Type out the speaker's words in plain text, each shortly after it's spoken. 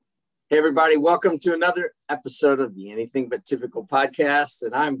Hey, everybody, welcome to another episode of the Anything But Typical podcast.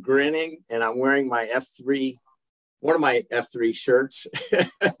 And I'm grinning and I'm wearing my F3, one of my F3 shirts. If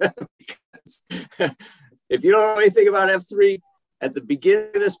you don't know anything about F3, at the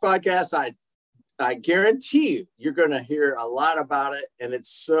beginning of this podcast, I guarantee you're going to hear a lot about it. And it's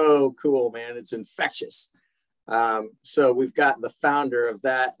so cool, man. It's infectious. So we've got the founder of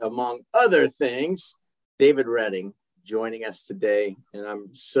that, among other things, David Redding, joining us today. And I'm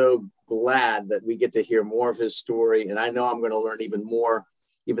so glad that we get to hear more of his story. And I know I'm going to learn even more,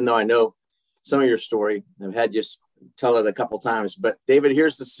 even though I know some of your story. I've had you tell it a couple times. But David,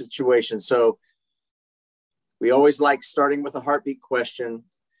 here's the situation. So we always like starting with a heartbeat question.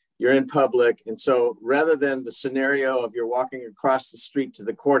 You're in public. And so rather than the scenario of you're walking across the street to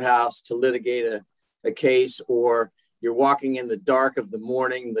the courthouse to litigate a case, or you're walking in the dark of the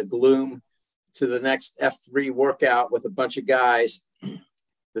morning, the gloom, to the next F3 workout with a bunch of guys.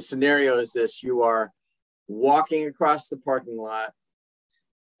 The scenario is this: you are walking across the parking lot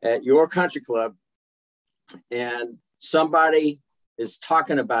at your country club and somebody is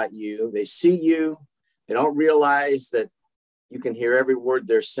talking about you. They see you. They don't realize that you can hear every word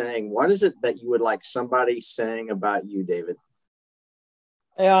they're saying. What is it that you would like somebody saying about you, David?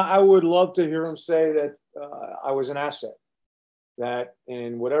 Yeah, I would love to hear them say that I was an asset, that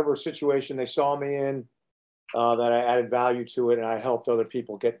in whatever situation they saw me in, that I added value to it and I helped other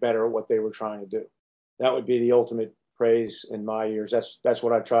people get better at what they were trying to do. That would be the ultimate praise in my ears. That's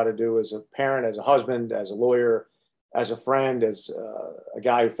what I try to do as a parent, as a husband, as a lawyer, as a friend, as a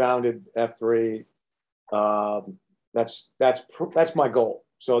guy who founded F3. That's my goal.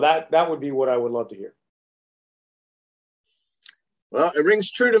 So that would be what I would love to hear. Well, it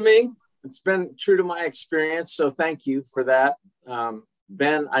rings true to me. It's been true to my experience. So thank you for that.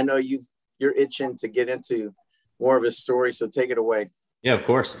 Ben, I know you're itching to get into more of his story. So take it away. Yeah, of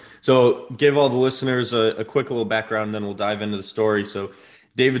course. So give all the listeners a quick little background, and then we'll dive into the story. So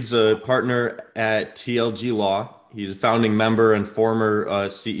David's a partner at TLG Law. He's a founding member and former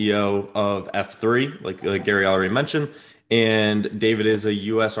CEO of F3, like Gary already mentioned. And David is a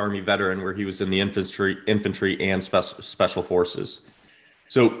U.S. Army veteran where he was in the infantry and special forces.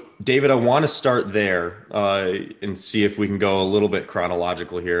 So, David, I want to start there and see if we can go a little bit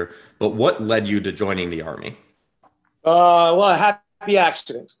chronological here. But what led you to joining the Army? Well, a happy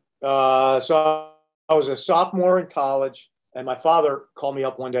accident. So I was a sophomore in college, and my father called me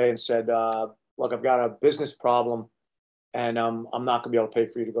up one day and said, look, I've got a business problem, and I'm not going to be able to pay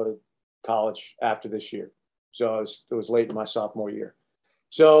for you to go to college after this year. So it was late in my sophomore year.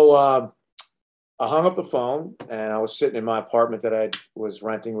 So I hung up the phone, and I was sitting in my apartment that I was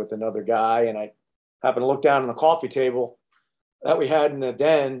renting with another guy, and I happened to look down on the coffee table that we had in the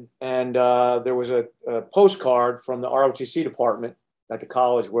den, and there was a postcard from the ROTC department at the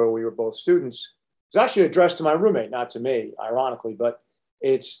college where we were both students. It was actually addressed to my roommate, not to me, ironically, but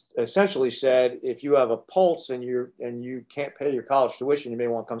it's essentially said, if you have a pulse and you can't pay your college tuition, you may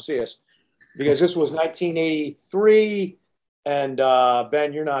want to come see us. Because this was 1983, and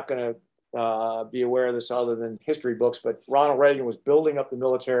Ben, you're not going to be aware of this other than history books, but Ronald Reagan was building up the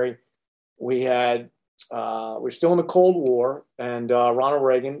military. We're still in the Cold War, and Ronald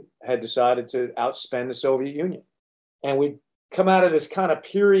Reagan had decided to outspend the Soviet Union. And we'd come out of this kind of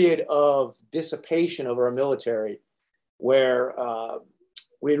period of dissipation of our military where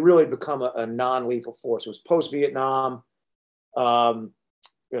we had really become a non-lethal force. It was post-Vietnam.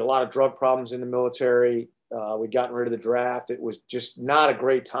 We had a lot of drug problems in the military. We'd gotten rid of the draft. It was just not a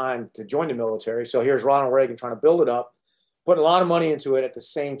great time to join the military. So here's Ronald Reagan trying to build it up, putting a lot of money into it at the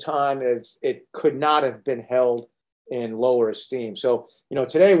same time as it could not have been held in lower esteem. So,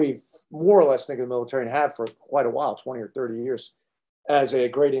 today we more or less think of the military and have for quite a while, 20 or 30 years, as a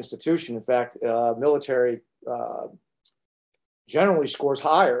great institution. In fact, military generally scores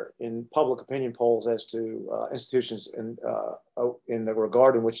higher in public opinion polls as to institutions in the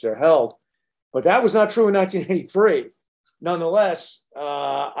regard in which they're held. But that was not true in 1983. Nonetheless,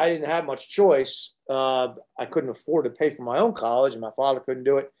 I didn't have much choice. I couldn't afford to pay for my own college, and my father couldn't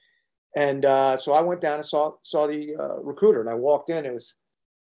do it. And so I went down and saw the recruiter, and I walked in. It was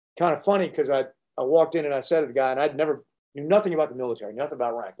kind of funny because I walked in and I said to the guy, and I'd never knew nothing about the military, nothing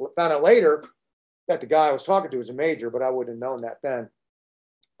about rank. Found out later that the guy I was talking to was a major, but I wouldn't have known that then.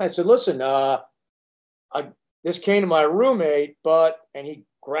 I said, listen, this came to my roommate, and he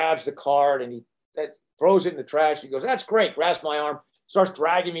grabs the card and he throws it in the trash. He goes, that's great. Grabs my arm, starts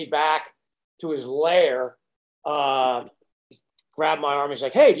dragging me back to his lair. Grabbed my arm. He's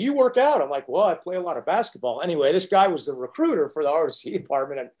like, hey, do you work out? I'm like, well, I play a lot of basketball. Anyway, this guy was the recruiter for the ROTC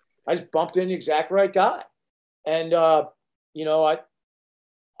department, and I just bumped into the exact right guy. And,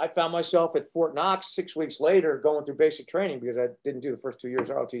 I I found myself at Fort Knox 6 weeks later going through basic training because I didn't do the first 2 years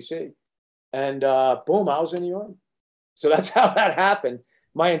of ROTC. And boom, I was in the Army. So that's how that happened.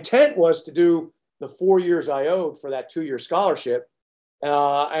 My intent was to do the 4 years I owed for that 2-year scholarship.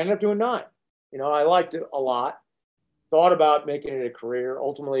 I ended up doing 9. I liked it a lot. Thought about making it a career.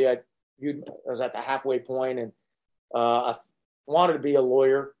 Ultimately, I was at the halfway point, and I wanted to be a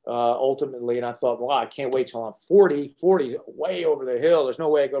lawyer ultimately. And I thought, well, I can't wait till I'm 40. 40 is way over the hill. There's no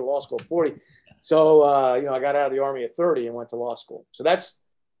way I go to law school at 40. So, I got out of the Army at 30 and went to law school. So that's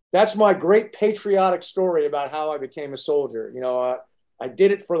my great patriotic story about how I became a soldier. I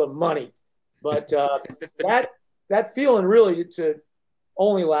did it for the money, but that feeling really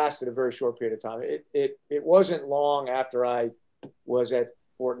only lasted a very short period of time. It wasn't long after I was at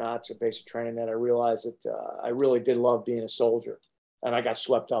Fort Knox at basic training that I realized that I really did love being a soldier, and I got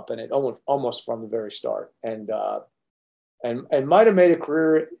swept up in it almost from the very start, and might have made a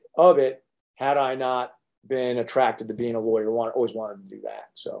career of it had I not been attracted to being a lawyer. Always wanted to do that.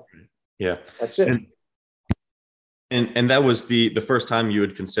 So yeah, that's it. And that was the first time you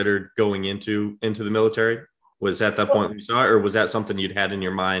had considered going into the military? Was at that point when you saw it, or was that something you'd had in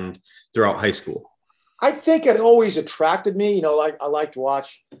your mind throughout high school? I think it always attracted me. Like I like to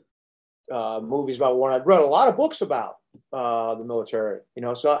watch movies about war. And I've read a lot of books about the military.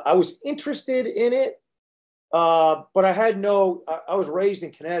 So I was interested in it, but I had I was raised in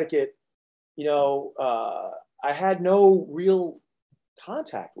Connecticut. I had no real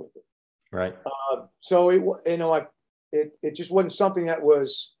contact with it. Right. So it just wasn't something that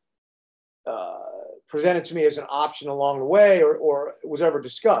was presented to me as an option along the way, or was ever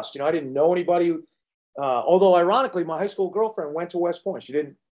discussed. I didn't know anybody. Although ironically, my high school girlfriend went to West Point. She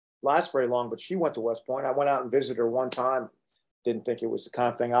didn't last very long, but she went to West Point. I went out and visited her one time. Didn't think it was the kind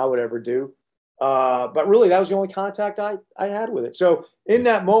of thing I would ever do. But really, that was the only contact I had with it. So in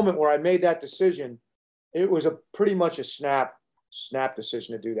that moment where I made that decision, it was pretty much a snap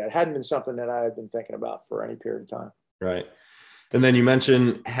decision to do that. It hadn't been something that I had been thinking about for any period of time. Right. And then you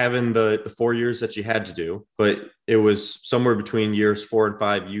mentioned having the 4 years that you had to do, but it was somewhere between years 4 and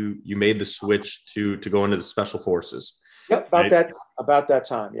 5. You made the switch to go into the special forces. Yep, about that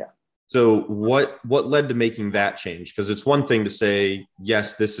time. Yeah. So what led to making that change? Because it's one thing to say,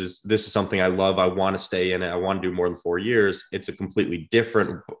 yes, this is something I love. I want to stay in it. I want to do more than 4 years. It's a completely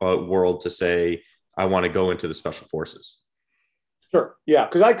different world to say, I want to go into the special forces. Sure. Yeah.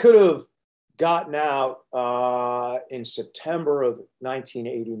 Because I could have gotten out in September of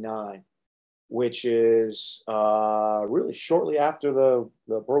 1989, which is really shortly after the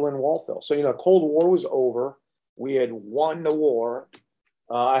Berlin Wall fell. So, the Cold War was over. We had won the war.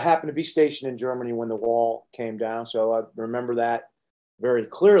 I happened to be stationed in Germany when the wall came down, so I remember that very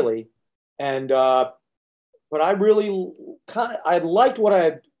clearly. And but I really I liked what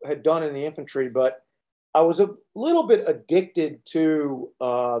I had done in the infantry, but I was a little bit addicted to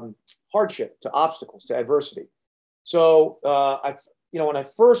hardship, to obstacles, to adversity. So when I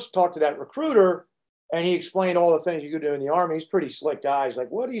first talked to that recruiter, and he explained all the things you could do in the Army, he's a pretty slick guy. He's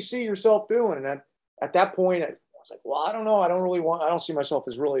like, "What do you see yourself doing?" And then at that point, I was like, "Well, I don't know. I don't see myself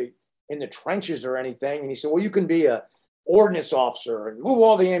as really in the trenches or anything." And he said, "Well, you can be a ordnance officer and move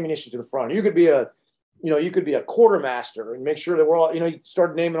all the ammunition to the front. You could be a quartermaster and make sure that we're all." He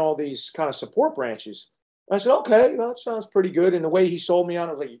started naming all these kind of support branches. And I said, "Okay, that sounds pretty good." And the way he sold me on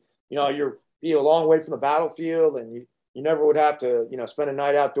it was like, you're a long way from the battlefield, and you never would have to, spend a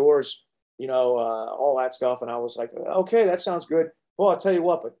night outdoors, all that stuff. And I was like, okay, that sounds good. Well, I'll tell you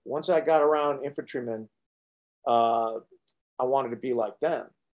what, but once I got around infantrymen, I wanted to be like them.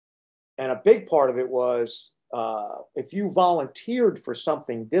 And a big part of it was if you volunteered for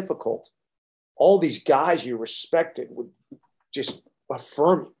something difficult, all these guys you respected would just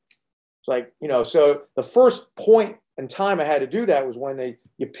affirm you. It's like, so the first point in time I had to do that was when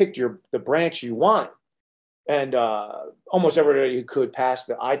you picked the branch you wanted. And almost everybody who could pass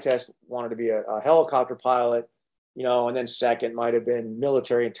the eye test wanted to be a helicopter pilot, and then second might have been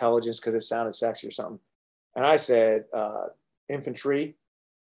military intelligence because it sounded sexy or something. And I said infantry,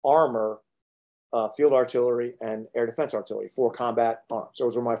 armor, field artillery, and air defense artillery, 4 combat arms.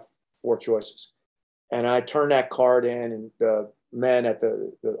 Those were my 4 choices. And I turned that card in, and the men at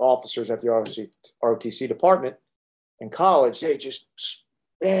the officers at the ROTC department in college, they just,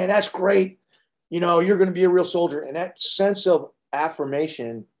 man, that's great. You're going to be a real soldier. And that sense of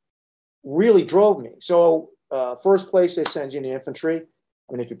affirmation really drove me. So first place, they send you in the infantry.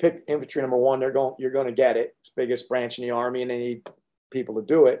 I mean, if you pick infantry number 1, you're going to get it. It's the biggest branch in the Army, and they need people to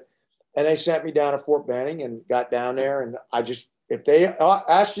do it. And they sent me down to Fort Benning and got down there. And if they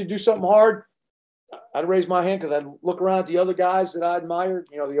asked you to do something hard, I'd raise my hand because I'd look around at the other guys that I admired,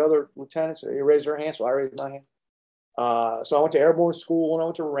 the other lieutenants, they raised their hand, so I raised my hand. So I went to airborne school and I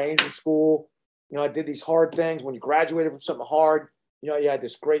went to ranger school. I did these hard things. When you graduated from something hard, you had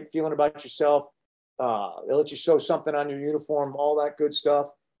this great feeling about yourself. They let you sew something on your uniform, all that good stuff.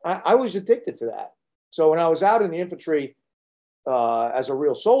 I was addicted to that. So when I was out in the infantry as a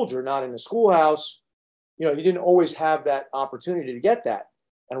real soldier, not in the schoolhouse, you didn't always have that opportunity to get that.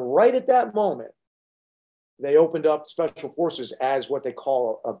 And right at that moment, they opened up Special Forces as what they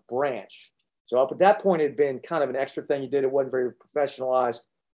call a branch. So up at that point, it had been kind of an extra thing you did. It wasn't very professionalized,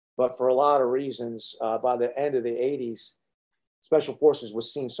 but for a lot of reasons, by the end of the 80s, Special Forces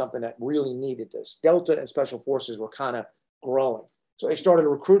was seeing something that really needed this. Delta and Special Forces were kind of growing. So they started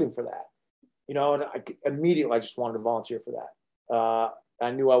recruiting for that, and immediately I just wanted to volunteer for that.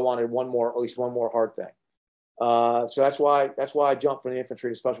 I knew I wanted at least one more hard thing. So that's why I jumped from the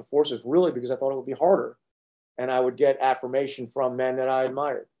infantry to Special Forces, really because I thought it would be harder and I would get affirmation from men that I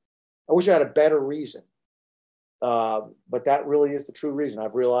admired. I wish I had a better reason, but that really is the true reason.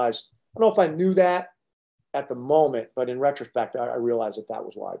 I've realized, I don't know if I knew that at the moment, but in retrospect, I realized that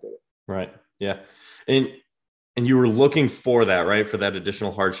was why I did it. Right. Yeah. And you were looking for that, right? For that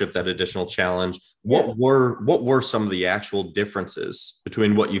additional hardship, that additional challenge. What were some of the actual differences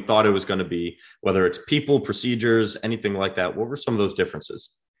between what you thought it was going to be, whether it's people, procedures, anything like that? What were some of those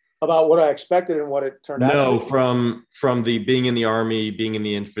differences? About what I expected and what it turned out to be? No, from the being in the Army, being in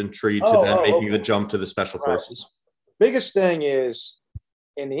the infantry to then making the jump to the Special Forces. Biggest thing is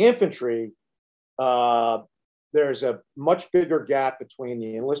in the infantry, there's a much bigger gap between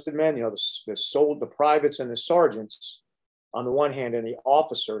the enlisted men, the privates and the sergeants on the one hand, and the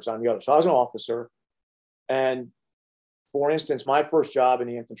officers on the other. So I was an officer. And for instance, my first job in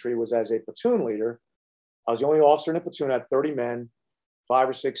the infantry was as a platoon leader. I was the only officer in the platoon. I had 30 men, 5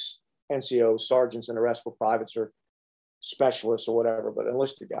 or 6 NCOs, sergeants, and the rest were privates or specialists or whatever, but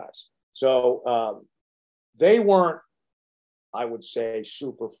enlisted guys. So they weren't, I would say,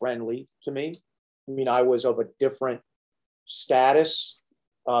 super friendly to me. I mean, I was of a different status.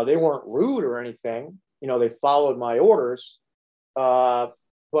 They weren't rude or anything. They followed my orders, but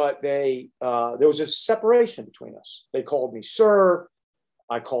there was a separation between us. They called me sir.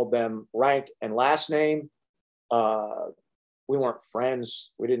 I called them rank and last name. We weren't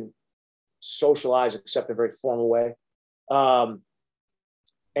friends. We didn't socialize except in a very formal way.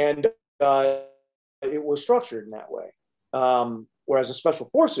 And it was structured in that way. Whereas in Special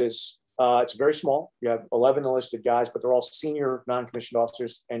Forces, it's very small. You have 11 enlisted guys, but they're all senior non-commissioned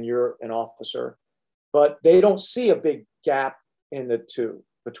officers, and you're an officer. But they don't see a big gap between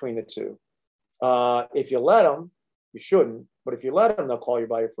the two. If you let them, you shouldn't. But if you let them, they'll call you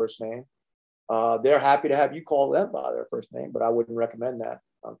by your first name. They're happy to have you call them by their first name, but I wouldn't recommend that.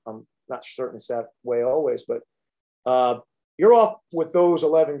 I'm not certain it's that way always, but you're off with those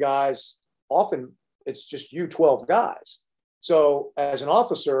 11 guys. Often it's just you 12 guys. So as an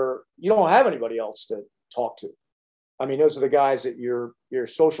officer, you don't have anybody else to talk to. I mean, those are the guys that you're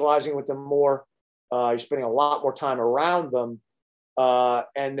socializing with them more. You're spending a lot more time around them,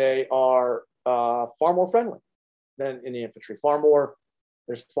 and they are far more friendly than in the infantry.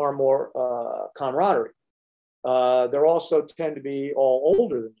 There's far more camaraderie. They also tend to be all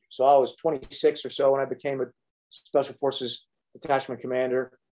older than you. So I was 26 or so when I became a Special Forces detachment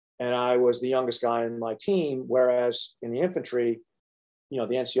commander. And I was the youngest guy in my team, whereas in the infantry, the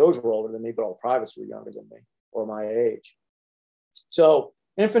NCOs were older than me, but all the privates were younger than me or my age. So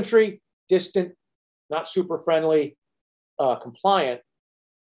infantry, distant, not super friendly, compliant.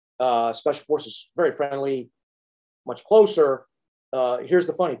 Special Forces, very friendly, much closer. Here's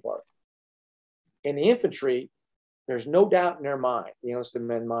the funny part. In the infantry, there's no doubt in their mind, the enlisted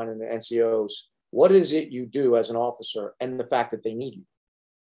men's mind and the NCOs, what is it you do as an officer and the fact that they need you.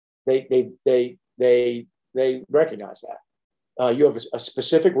 They recognize that. You have a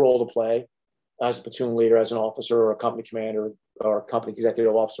specific role to play as a platoon leader, as an officer or a company commander or a company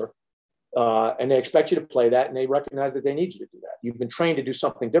executive officer. And they expect you to play that, and they recognize that they need you to do that. You've been trained to do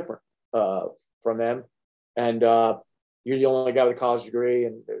something different from them. And you're the only guy with a college degree,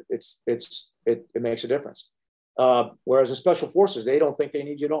 and it makes a difference. Whereas in Special Forces, they don't think they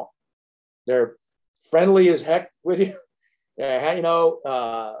need you at all. They're friendly as heck with you,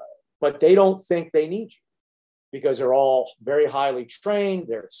 but they don't think they need you because they're all very highly trained.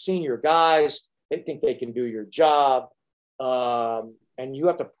 They're senior guys. They think they can do your job. And you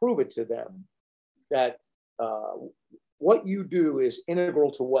have to prove it to them that what you do is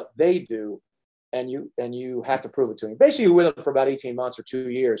integral to what they do. And you have to prove it to them. Basically, you're with them for about 18 months or 2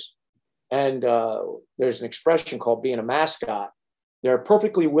 years. And there's an expression called being a mascot. they're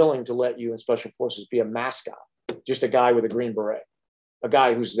perfectly willing to let you in Special Forces be a mascot, just a guy with a green beret, a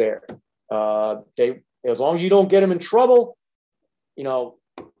guy who's there. As long as you don't get them in trouble,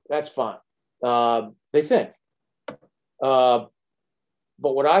 that's fine. They think. But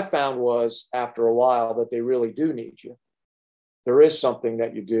what I found was after a while that they really do need you. There is something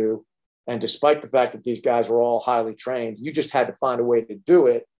that you do. And despite the fact that these guys were all highly trained, you just had to find a way to do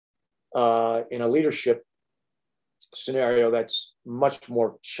it in a leadership scenario that's much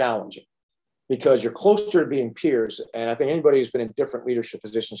more challenging because you're closer to being peers. And I think anybody who's been in different leadership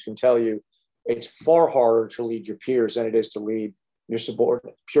positions can tell you it's far harder to lead your peers than it is to lead your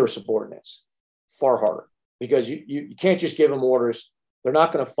pure subordinates. Far harder because you can't just give them orders. They're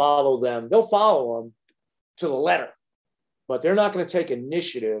not going to follow them. They'll follow them to the letter, but they're not going to take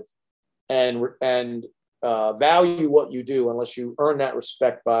initiative and value what you do unless you earn that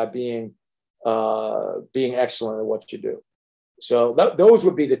respect by being excellent at what you do. So those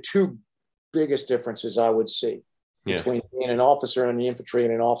would be the two biggest differences I would see between being an officer in the infantry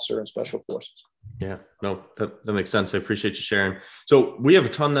and an officer in Special Forces. Yeah, no, that makes sense. I appreciate you sharing. So we have a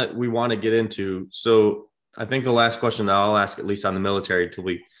ton that we want to get into. So I think the last question that I'll ask, at least on the military till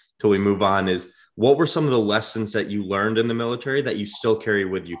we move on, is what were some of the lessons that you learned in the military that you still carry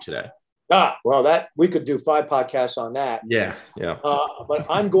with you today? Well, that we could do 5 podcasts on that. Yeah. But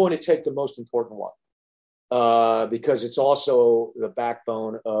I'm going to take the most important one because it's also the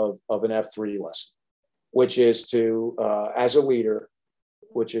backbone of an F3 lesson, which is to, as a leader,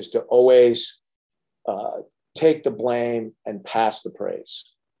 which is to always take the blame and pass the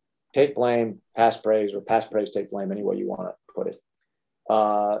praise. Take blame, pass praise, or pass praise, take blame, any way you want to put it.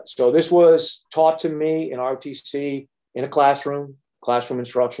 So this was taught to me in ROTC in a classroom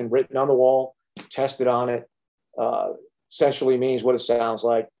instruction, written on the wall, tested on it. Essentially means what it sounds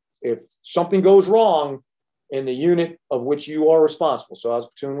like. If something goes wrong in the unit of which you are responsible, so I was a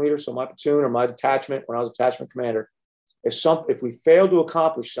platoon leader, so my platoon or my detachment, when I was a detachment commander, if we failed to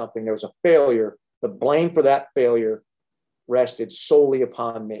accomplish something, there was a failure, the blame for that failure rested solely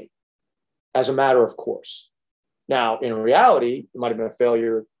upon me as a matter of course. Now, in reality, it might have been a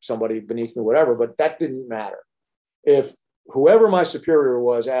failure, somebody beneath me, whatever, but that didn't matter. If whoever my superior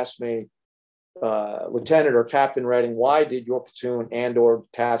was asked me, Lieutenant or Captain Redding, why did your platoon and or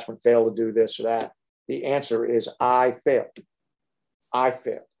detachment fail to do this or that? The answer is I failed.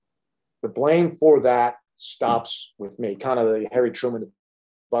 The blame for that stops with me, kind of the Harry Truman, the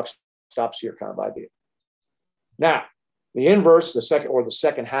buck stops here kind of idea. Now, the inverse, the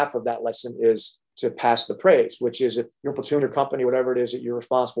second half of that lesson is to pass the praise, which is if your platoon or company, whatever it is that you're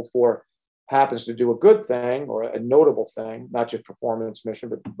responsible for, happens to do a good thing or a notable thing, not just performance mission,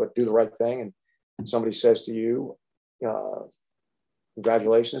 but do the right thing. And somebody says to you,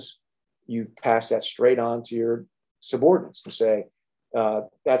 congratulations, you pass that straight on to your subordinates and say,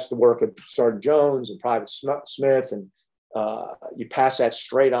 that's the work of Sergeant Jones and Private Smith. And you pass that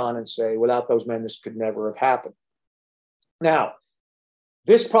straight on and say, without those men, this could never have happened. Now,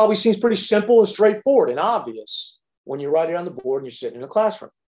 this probably seems pretty simple and straightforward and obvious when you write it on the board and you're sitting in a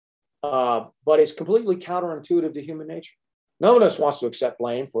classroom. But it's completely counterintuitive to human nature. None of us wants to accept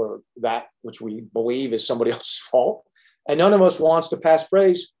blame for that which we believe is somebody else's fault. And none of us wants to pass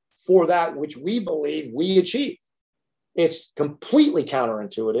praise for that which we believe we achieved. It's completely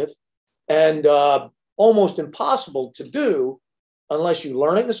counterintuitive and almost impossible to do unless you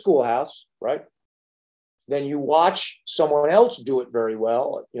learn it in the schoolhouse, right? Then you watch someone else do it very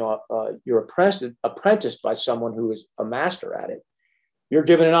well. You're apprenticed by someone who is a master at it. You're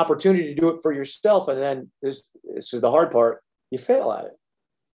given an opportunity to do it for yourself. And then this is the hard part. You fail at it.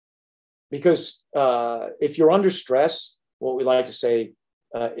 Because if you're under stress, what we like to say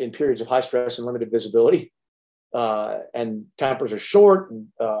in periods of high stress and limited visibility, and tempers are short, and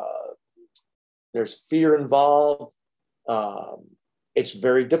there's fear involved, it's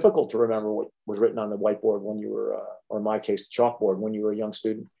very difficult to remember what was written on the whiteboard when you were, or in my case, the chalkboard when you were a young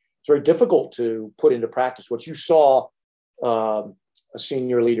student. It's very difficult to put into practice what you saw a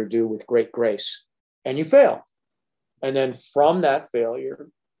senior leader do with great grace, and you fail. And then from that failure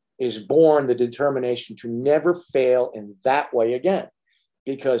is born the determination to never fail in that way again.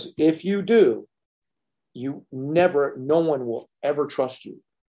 Because if you do, no one will ever trust you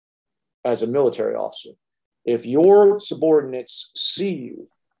as a military officer. If your subordinates see you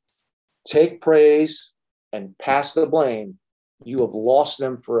take praise and pass the blame, you have lost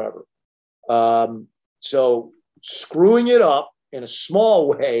them forever. So screwing it up in a small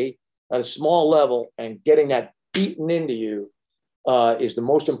way, at a small level, and getting that beaten into you is the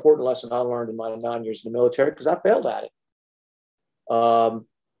most important lesson I learned in my 9 years in the military, because I failed at it.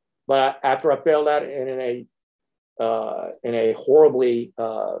 But after I failed at it in a in a horribly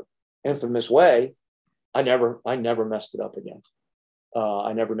infamous way, I never messed it up again.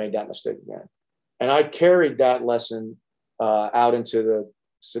 I never made that mistake again. And I carried that lesson out into the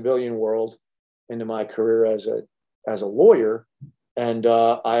civilian world, into my career as a lawyer. And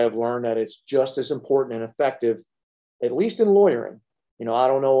I have learned that it's just as important and effective, at least in lawyering. You know, I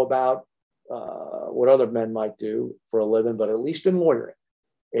don't know about what other men might do for a living, but at least in lawyering,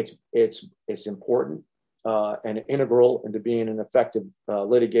 it's important and integral into being an effective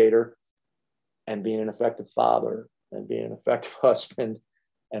litigator and being an effective father and being an effective husband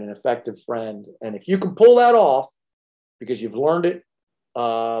and an effective friend. And if you can pull that off because you've learned it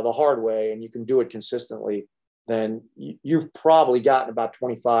the hard way and you can do it consistently, then you've probably gotten about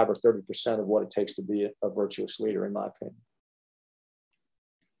 25 or 30% of what it takes to be a virtuous leader, in my opinion.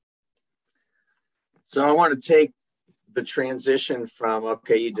 So I want to take the transition from,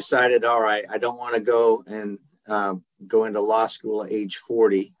 okay, you decided, all right, I don't want to go and go into law school at age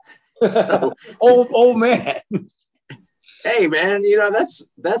 40. So, old man. Hey man, you know,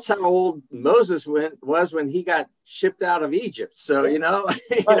 that's how old Moses was when he got shipped out of Egypt. So, you know,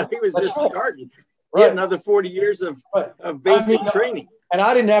 he was just starting. He had another 40 years of basic training. And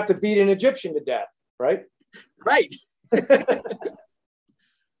I didn't have to beat an Egyptian to death, right? Right.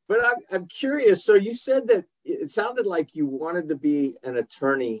 But I'm curious. So you said that it sounded like you wanted to be an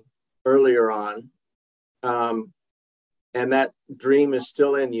attorney earlier on, and that dream is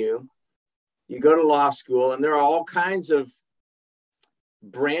still in you. You go to law school, and there are all kinds of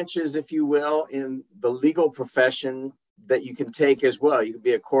branches, if you will, in the legal profession that you can take as well. You can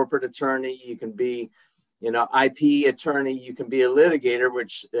be a corporate attorney. You can be, you know, IP attorney. You can be a litigator,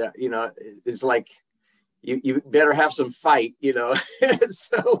 which, you know, is like, you better have some fight, you know.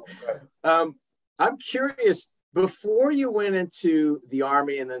 So I'm curious, before you went into the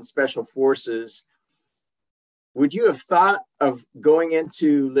Army and then Special Forces, would you have thought of going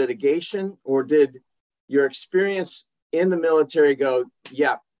into litigation, or did your experience in the military go,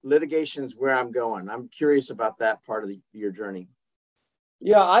 yeah, litigation's where I'm going? I'm curious about that part of your journey.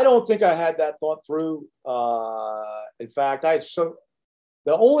 Yeah, I don't think I had that thought through. In fact,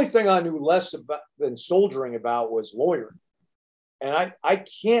 the only thing I knew less about than soldiering about was lawyering. And I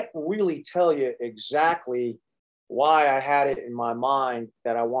can't really tell you exactly why I had it in my mind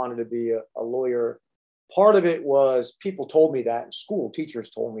that I wanted to be a lawyer. Part of it was people told me that in school. Teachers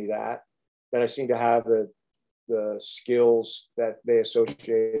told me that I seemed to have the skills that they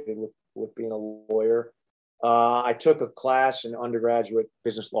associated with being a lawyer. I took a class in undergraduate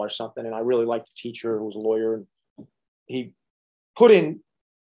business law or something, and I really liked the teacher who was a lawyer. And he put in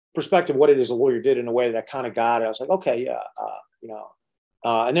perspective what it is a lawyer did in a way that I kind of got it. I was like, okay, yeah, you know.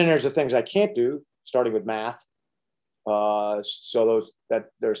 And then there's the things I can't do, starting with math. So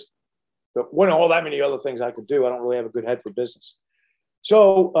there's wasn't all that many other things I could do. I don't really have a good head for business.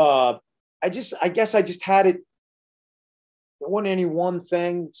 So I guess I just had it. There wasn't any one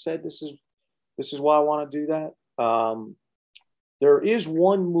thing that said this is why I want to do that. There is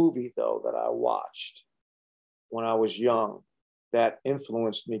one movie though that I watched when I was young that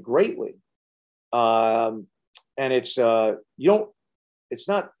influenced me greatly. And it's not,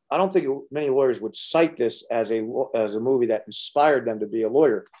 I don't think many lawyers would cite this as a movie that inspired them to be a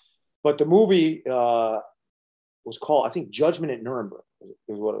lawyer, but the movie was called, I think, Judgment at Nuremberg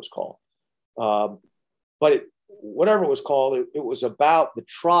is what it was called. But whatever it was called, it was about the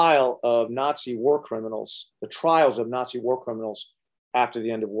trials of Nazi war criminals after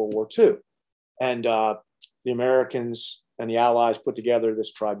the end of World War II. And the Americans and the Allies put together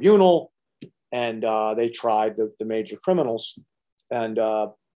this tribunal, and they tried the major criminals and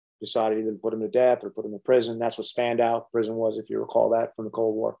decided either to put them to death or put them in prison. That's what Spandau prison was, if you recall that from the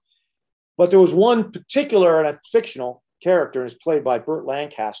Cold War. But there was one particular and a fictional character, and it's played by Burt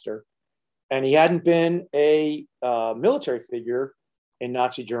Lancaster, and he hadn't been a military figure in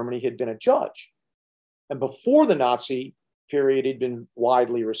Nazi Germany. He had been a judge. And before the Nazi period, he'd been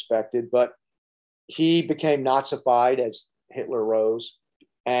widely respected, but he became Nazified as Hitler rose.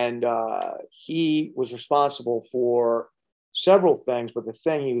 And he was responsible for several things, but the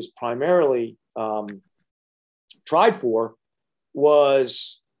thing he was primarily tried for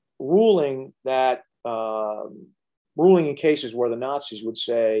was ruling in cases where the Nazis would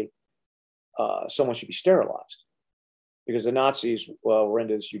say someone should be sterilized, because the Nazis were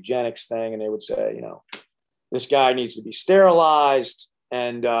into this eugenics thing, and they would say, you know, this guy needs to be sterilized,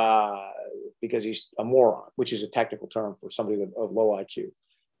 and because he's a moron, which is a technical term for somebody of low IQ.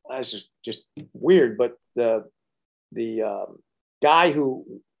 This is just weird, but the guy who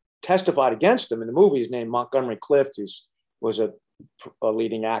testified against him in the movie is named Montgomery Clift, who was a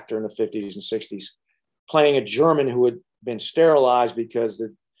leading actor in the 50s and 60s, playing a German who had been sterilized because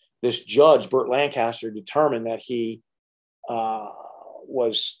this judge, Burt Lancaster, determined that he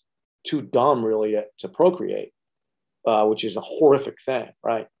was too dumb really to procreate, which is a horrific thing,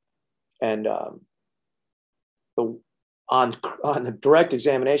 right? And on the direct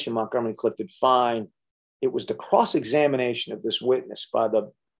examination, Montgomery Clift did find it was the cross-examination of this witness by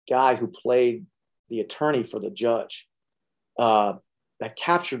the guy who played the attorney for the judge that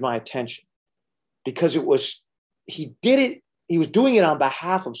captured my attention, because he was doing it on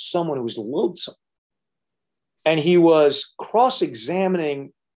behalf of someone who was loathsome. And he was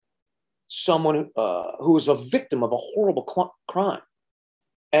cross-examining someone who was a victim of a horrible crime.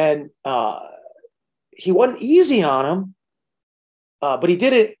 And he wasn't easy on him, but he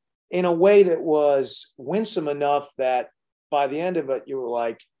did it in a way that was winsome enough that by the end of it, you were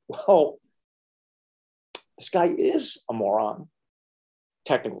like, well, this guy is a moron,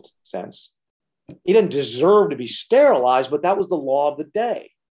 technical sense. He didn't deserve to be sterilized, but that was the law of the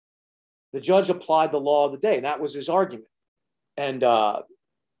day. The judge applied the law of the day, and that was his argument. And I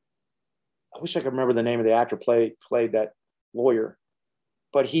wish I could remember the name of the actor played that lawyer,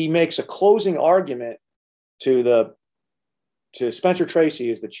 but he makes a closing argument to Spencer Tracy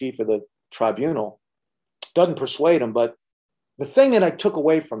as the chief of the tribunal. Doesn't persuade him, but the thing that I took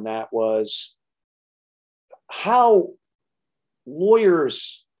away from that was how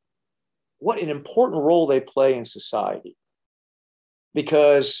lawyers, what an important role they play in society.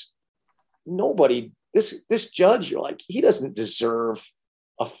 Because this judge, you're like, he doesn't deserve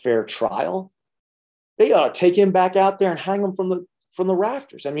a fair trial. They ought to take him back out there and hang him from the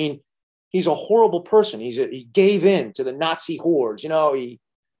rafters. I mean, he's a horrible person. He gave in to the Nazi hordes. You know,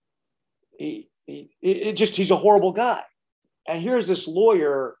 he's a horrible guy. And here's this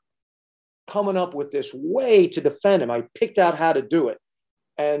lawyer coming up with this way to defend him. I picked out how to do it.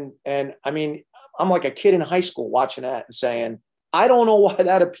 And I mean, I'm like a kid in high school watching that and saying, I don't know why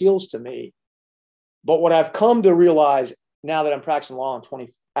that appeals to me. But what I've come to realize now that I'm practicing law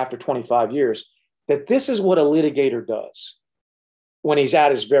after 25 years, that this is what a litigator does when he's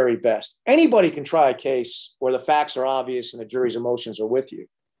at his very best. Anybody can try a case where the facts are obvious and the jury's emotions are with you.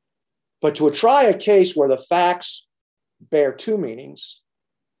 But to try a case where the facts bear two meanings,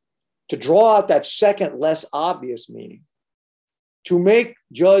 to draw out that second less obvious meaning, to make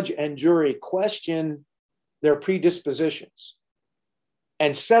judge and jury question their predispositions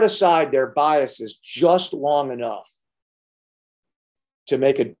and set aside their biases just long enough to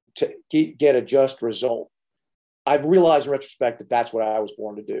get a just result. I've realized in retrospect that that's what I was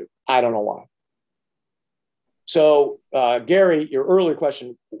born to do. I don't know why. So, Gary, your earlier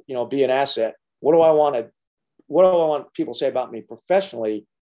question, be an asset. What do I want people to say about me professionally?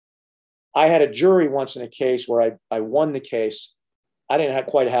 I had a jury once in a case where I won the case. I didn't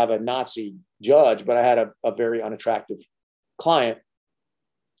quite have a Nazi judge, but I had a very unattractive client.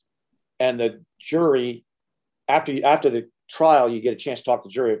 And the jury, after the trial, you get a chance to talk to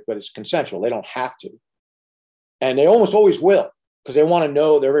the jury, but it's consensual. They don't have to. And they almost always will, because they want to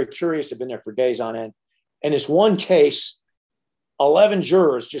know. They're very curious. They've been there for days on end. In this one case, 11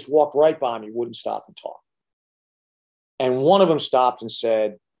 jurors just walked right by me, wouldn't stop and talk. And one of them stopped and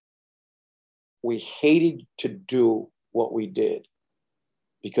said, we hated to do what we did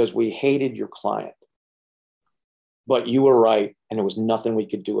because we hated your client. But you were right, and there was nothing we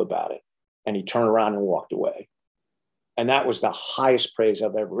could do about it. And he turned around and walked away. And that was the highest praise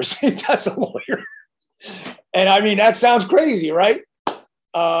I've ever received as a lawyer. And I mean, that sounds crazy, right?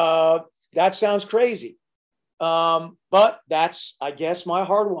 That sounds crazy. But that's, I guess, my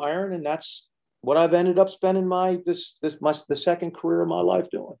hardwiring, and that's what I've ended up spending the second career of my life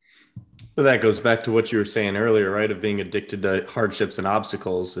doing. Well, that goes back to what you were saying earlier, right? Of being addicted to hardships and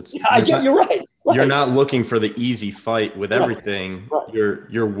obstacles. You're right. You're not looking for the easy fight with everything. Right.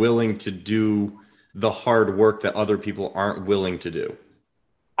 You're willing to do the hard work that other people aren't willing to do.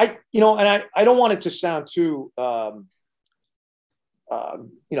 I don't want it to sound too,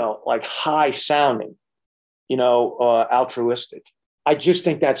 like high sounding, altruistic. I just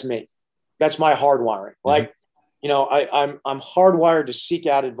think that's me. That's my hardwiring. Mm-hmm. Like, I'm hardwired to seek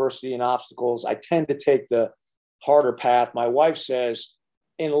out adversity and obstacles. I tend to take the harder path. My wife says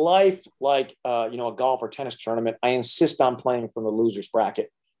in life, like, a golf or tennis tournament, I insist on playing from the loser's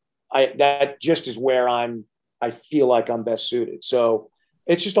bracket. That just is where I feel like I'm best suited. So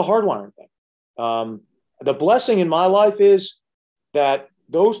it's just a hardwiring thing. The blessing in my life is that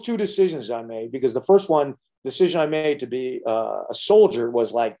those two decisions I made, because the first decision I made to be a soldier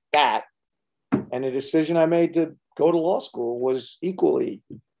was like that. And the decision I made to go to law school was equally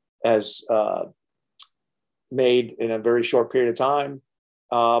as made in a very short period of time.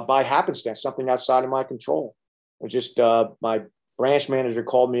 by happenstance, something outside of my control. It was just my branch manager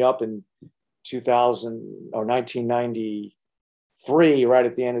called me up in 1993, right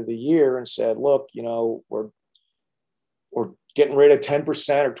at the end of the year, and said, "Look, we're getting rid of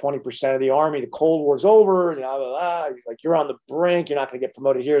 10% or 20% of the Army. The Cold War's over. And like, you're on the brink. You're not going to get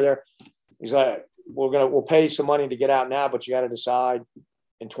promoted here or there." He's like, we'll pay you some money to get out now, but you got to decide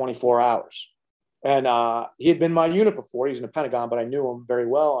in 24 hours. And he had been in my unit before. He was in the Pentagon, but I knew him very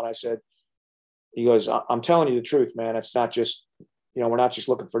well. And I said, he goes, "I'm telling you the truth, man. It's not just, we're not just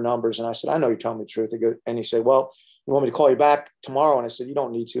looking for numbers." And I said, "I know you're telling me the truth." And he said, "Well, you want me to call you back tomorrow?" And I said, "You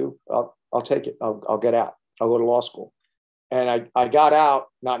don't need to. I'll take it. I'll get out. I'll go to law school." And I got out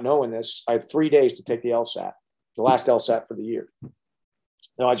not knowing this. I had 3 days to take the LSAT, the last LSAT for the year.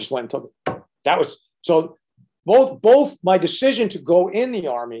 No, I just went and took it. That was so both my decision to go in the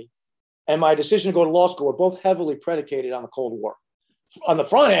Army and my decision to go to law school were both heavily predicated on the Cold War. On the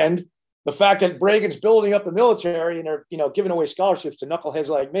front end, the fact that Reagan's building up the military and they're giving away scholarships to knuckleheads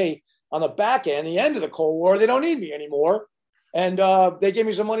like me. On the back end, the end of the Cold War, they don't need me anymore, and they gave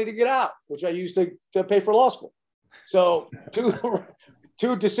me some money to get out, which I used to pay for law school. So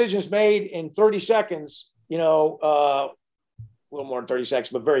two decisions made in 30 seconds, a little more than 30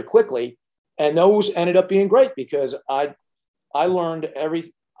 seconds, but very quickly. And those ended up being great because I learned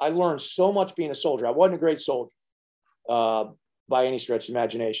so much being a soldier. I wasn't a great soldier by any stretch of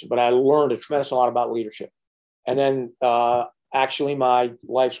imagination, but I learned a tremendous lot about leadership. And then actually my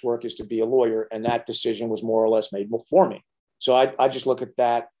life's work is to be a lawyer. And that decision was more or less made for me. So I just look at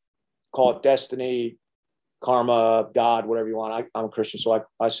that, call it destiny, karma, God, whatever you want. I'm a Christian, so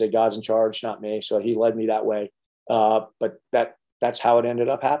I say God's in charge, not me. So he led me that way. But that's how it ended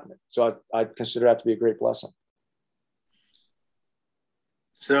up happening. So I consider that to be a great blessing.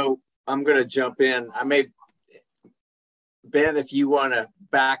 So I'm going to jump in. Ben, if you want to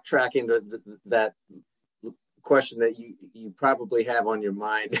backtrack into that question that you probably have on your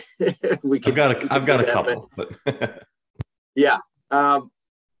mind, I've got a couple. But yeah.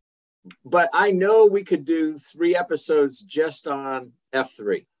 But I know we could do 3 episodes just on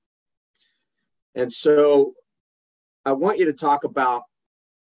F3. And so I want you to talk about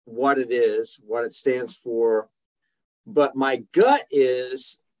what it is, what it stands for. But my gut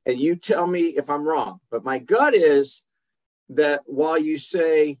is, and you tell me if I'm wrong, but my gut is that while you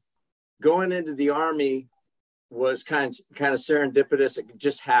say going into the Army was kind of serendipitous, it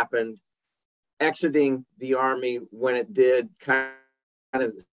just happened, exiting the Army when it did, kind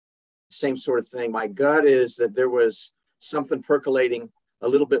of same sort of thing. My gut is that there was something percolating a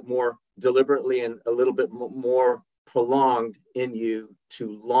little bit more deliberately and a little bit more prolonged in you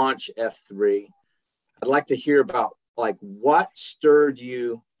to launch F3. I'd like to hear about what stirred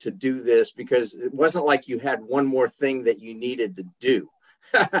you to do this, because it wasn't like you had one more thing that you needed to do.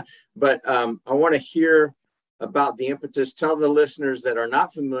 But I want to hear about the impetus. Tell the listeners that are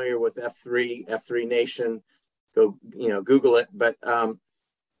not familiar with F3 Nation, go Google it, but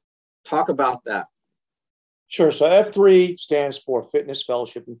talk about that. Sure. So F3 stands for Fitness,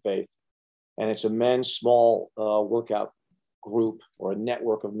 Fellowship, and Faith. And it's a men's small workout group, or a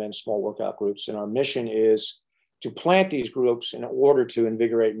network of men's small workout groups. And our mission is to plant these groups in order to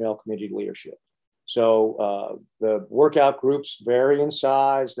invigorate male community leadership. So the workout groups vary in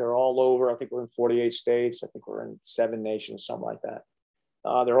size. They're all over. I think we're in 48 states. I think we're in 7 nations, something like that.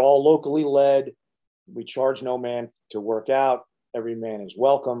 They're all locally led. We charge no man to work out. Every man is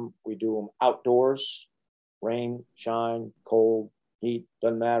welcome. We do them outdoors, rain, shine, cold, heat,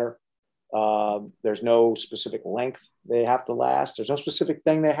 doesn't matter. There's no specific length they have to last. There's no specific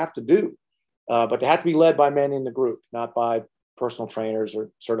thing they have to do. But they have to be led by men in the group, not by personal trainers or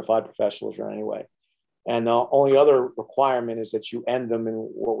certified professionals or any way. And the only other requirement is that you end them in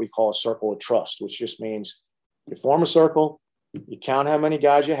what we call a circle of trust, which just means you form a circle, you count how many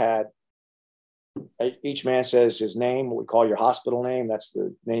guys you had. Each man says his name, what we call your hospital name. That's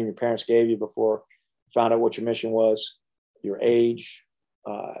the name your parents gave you before you found out what your mission was, your age,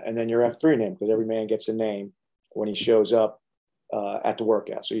 and then your F3 name, because every man gets a name when he shows up at the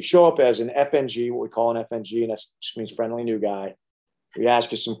workout. So you show up as an FNG, what we call an FNG, and that just means friendly new guy. We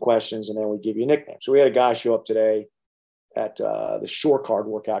ask you some questions, and then we give you a nickname. So we had a guy show up today at the Shore Card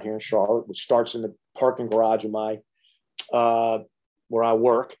workout here in Charlotte, which starts in the parking garage of my where I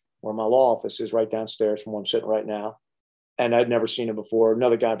work, where my law office is, right downstairs from where I'm sitting right now. And I'd never seen him before.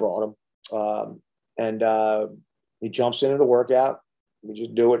 Another guy brought him. And he jumps into the workout. We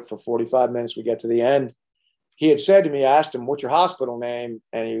just do it for 45 minutes. We get to the end. He had said to me, I asked him, what's your hospital name?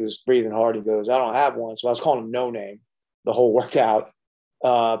 And he was breathing hard. He goes, I don't have one. So I was calling him no name the whole workout.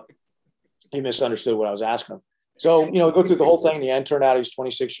 He misunderstood what I was asking him. So, go through the whole thing. In the end, turned out he's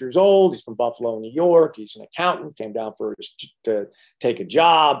 26 years old. He's from Buffalo, New York. He's an accountant, came down to take a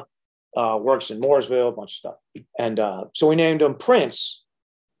job, works in Mooresville, a bunch of stuff. And so we named him Prince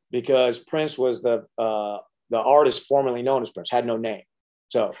because Prince was the artist formerly known as Prince, had no name.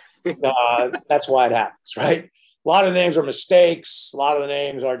 So that's why it happens, right? A lot of the names are mistakes. A lot of the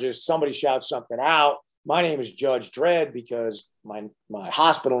names are just somebody shouts something out. My name is Judge Dredd because my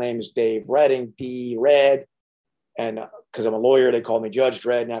hospital name is Dave Redding, D. Red. And because I'm a lawyer, they called me Judge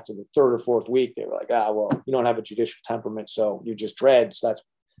Dredd. And after the third or fourth week, they were like, well, you don't have a judicial temperament, so you're just Dredd. So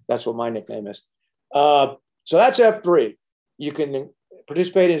that's what my nickname is. So that's F3. You can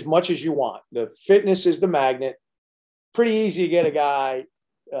participate as much as you want. The fitness is the magnet. Pretty easy to get a guy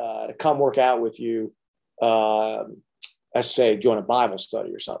to come work out with you. Let's say join a Bible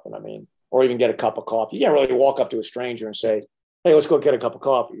study or something. I mean, or even get a cup of coffee. You can't really walk up to a stranger and say, hey, let's go get a cup of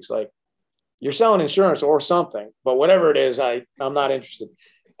coffee. It's like, you're selling insurance or something, but whatever it is, I'm not interested.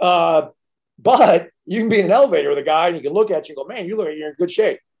 But you can be in an elevator with a guy and you can look at you and go, man, you look like you're in good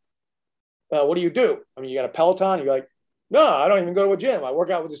shape. What do you do? I mean, you got a Peloton? You're like, no, I don't even go to a gym. I work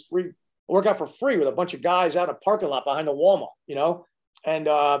out for free with a bunch of guys out in a parking lot behind the Walmart, And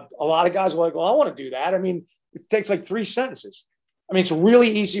a lot of guys are like, well, I want to do that. I mean, it takes like 3 sentences. I mean, it's a really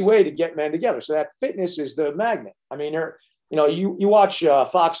easy way to get men together. So that fitness is the magnet. I mean, you watch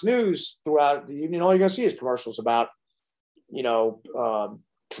Fox News throughout the evening, all you're going to see is commercials about,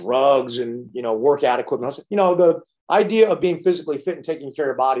 drugs and, workout equipment. The idea of being physically fit and taking care of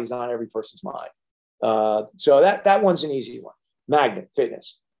your body is on every person's mind. So that one's an easy one. Magnet,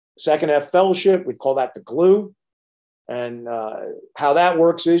 fitness. Second F, fellowship. We call that the glue. And how that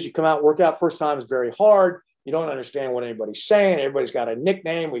works is you come out and work out. First time is very hard. You don't understand what anybody's saying. Everybody's got a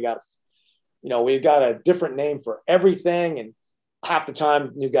nickname. We've got a different name for everything. And half the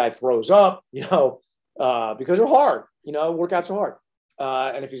time, new guy throws up, because they're hard. Workouts are hard.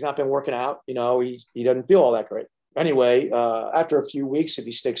 And if he's not been working out, he doesn't feel all that great. Anyway, after a few weeks, if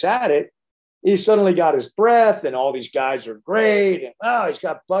he sticks at it, he's suddenly got his breath and all these guys are great. And he's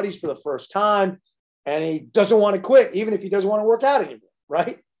got buddies for the first time and he doesn't want to quit, even if he doesn't want to work out anymore,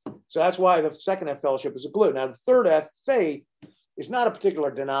 right? So that's why the second F, fellowship, is a glue. Now, the third F, faith, is not a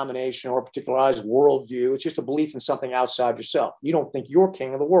particular denomination or a particularized worldview. It's just a belief in something outside yourself. You don't think you're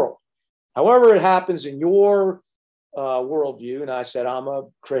king of the world. However it happens in your worldview, and I said I'm a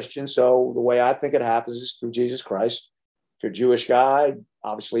Christian, so the way I think it happens is through Jesus Christ. If you're a Jewish guy,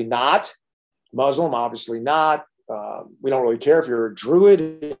 obviously not. Muslim, obviously not. We don't really care if you're a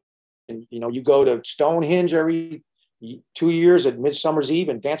Druid and you go to Stonehenge every 2 years at Midsummer's Eve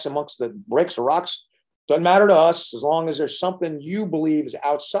and dance amongst the bricks or rocks. Doesn't matter to us as long as there's something you believe is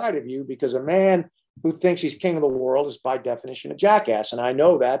outside of you, because a man who thinks he's king of the world is by definition a jackass. And I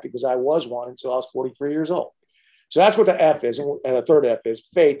know that because I was one until I was 43 years old. So that's what the F is. And the third F is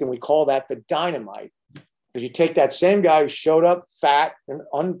faith. And we call that the dynamite, because you take that same guy who showed up fat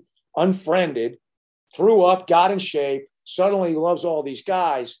and unfriended, threw up, got in shape, suddenly loves all these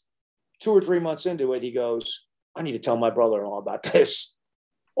guys. 2 or 3 months into it, he goes, I need to tell my brother-in-law about this.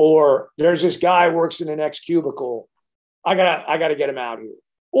 Or there's this guy who works in the next cubicle. I gotta get him out here.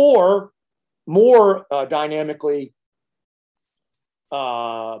 Or more dynamically,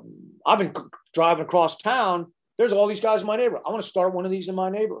 I've been driving across town. There's all these guys in my neighborhood. I want to start one of these in my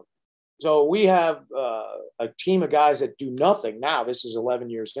neighborhood. So we have a team of guys that do nothing now. This is 11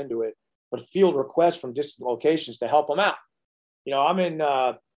 years into it, but field requests from distant locations to help them out. I'm in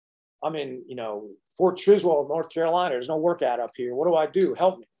Fort Chiswell, North Carolina. There's no workout up here. What do I do?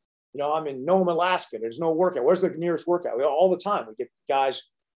 Help me. I'm in Nome, Alaska. There's no workout. Where's the nearest workout? All the time we get guys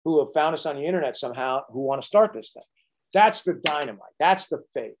who have found us on the internet somehow who want to start this thing. That's the dynamite. That's the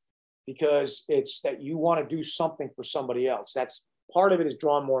faith, because it's that you want to do something for somebody else. That's part of it, is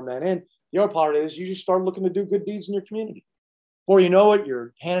drawing more men in. The other part of it is you just start looking to do good deeds in your community. Before you know it,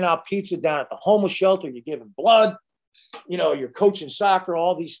 you're handing out pizza down at the homeless shelter. You're giving blood. You're coaching soccer,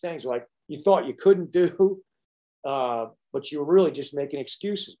 all these things like you thought you couldn't do, but you were really just making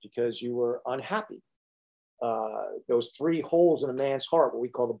excuses because you were unhappy. Those 3 holes in a man's heart, what we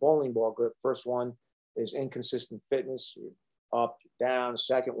call the bowling ball grip. First one is inconsistent fitness. You're up, you're down.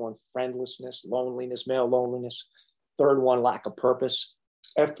 Second one, friendlessness, loneliness, male loneliness. Third one, lack of purpose.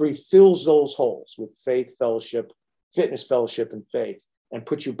 F3 fills those holes with faith, fellowship, fitness, fellowship, and faith, and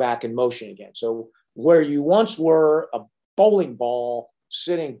puts you back in motion again. So where you once were a bowling ball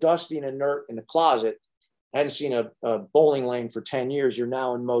sitting dusty and inert in the closet, hadn't seen a bowling lane for 10 years, you're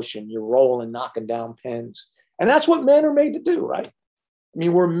now in motion. You're rolling, knocking down pins. And that's what men are made to do, right? I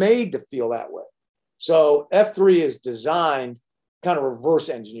mean, we're made to feel that way. So F3 is designed, kind of reverse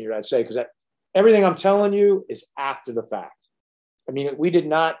engineered, I'd say, because Everything I'm telling you is after the fact. I mean, we did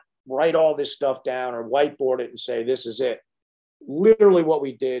not write all this stuff down or whiteboard it and say, this is it. Literally what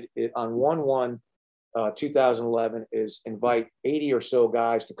we did on 1/1/2011 is invite 80 or so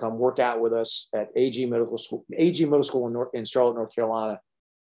guys to come work out with us at AG Middle School in Charlotte, North Carolina,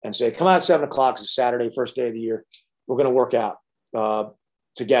 and say, come out at 7 o'clock. It's a Saturday, first day of the year. We're going to work out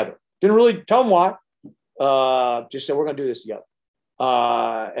together. Didn't really tell them why. Just said, we're going to do this together.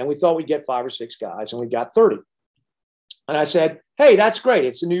 And we thought we'd get 5 or 6 guys, and we got 30. And I said, hey, that's great.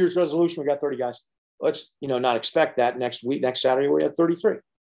 It's a New Year's resolution. We got 30 guys. Let's, not expect that next Saturday, we had 33.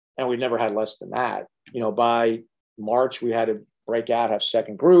 And we've never had less than that. By March, we had to break out, have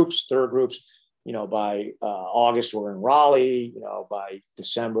second groups, third groups. By August, we're in Raleigh. By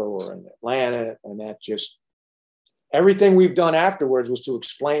December, we're in Atlanta. And that just, everything we've done afterwards was to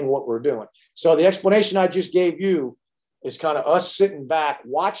explain what we're doing. So the explanation I just gave you is kind of us sitting back,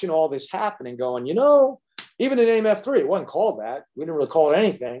 watching all this happen and going, even the name F3, it wasn't called that. We didn't really call it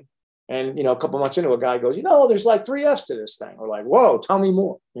anything. And, a couple months into, a guy goes, there's like 3 Fs to this thing. We're like, whoa, tell me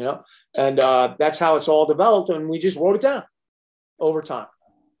more, and that's how it's all developed. And we just wrote it down over time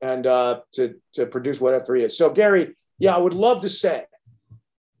and to produce what F3 is. So, Gary, I would love to say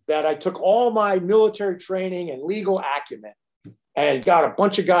that I took all my military training and legal acumen and got a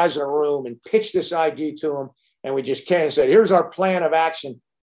bunch of guys in a room and pitched this idea to them. And we just came and said, here's our plan of action.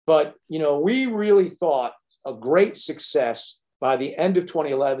 But, we really thought a great success by the end of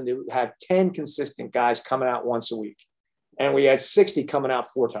 2011 to have 10 consistent guys coming out once a week. And we had 60 coming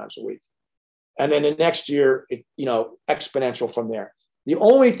out 4 times a week. And then the next year, exponential from there. The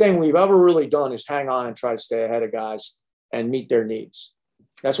only thing we've ever really done is hang on and try to stay ahead of guys and meet their needs.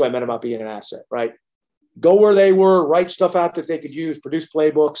 That's what I meant about being an asset, right? Go where they were, write stuff out that they could use, produce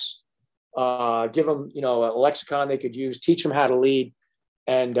playbooks, give them, a lexicon they could use, teach them how to lead.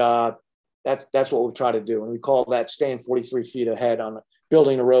 And that's what we try to do. And we call that staying 43 feet ahead on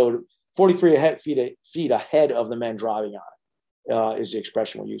building a road, 43 feet ahead of the men driving on it, is the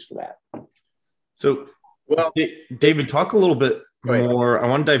expression we use for that. So, David, talk a little bit more. I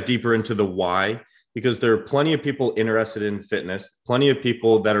want to dive deeper into the why, because there are plenty of people interested in fitness, plenty of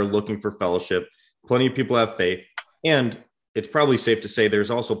people that are looking for fellowship, plenty of people have faith. And it's probably safe to say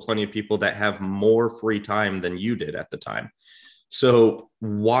there's also plenty of people that have more free time than you did at the time. So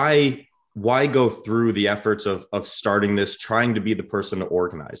why go through the efforts of starting this, trying to be the person to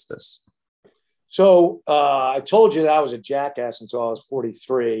organize this? So I told you that I was a jackass until I was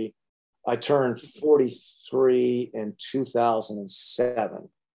 43. I turned 43 in 2007.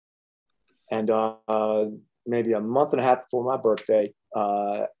 And maybe a month and a half before my birthday,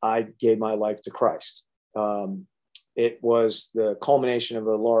 I gave my life to Christ. It was the culmination of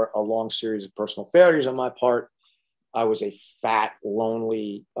a long series of personal failures on my part. I was a fat,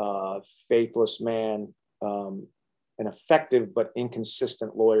 lonely, faithless man, an effective but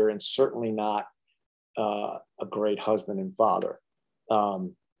inconsistent lawyer, and certainly not a great husband and father.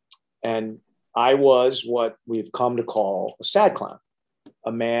 And I was what we've come to call a sad clown,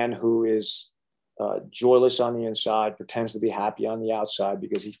 a man who is joyless on the inside, pretends to be happy on the outside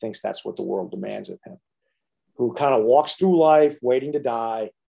because he thinks that's what the world demands of him, who kind of walks through life waiting to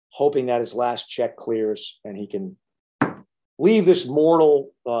die, hoping that his last check clears and he can leave this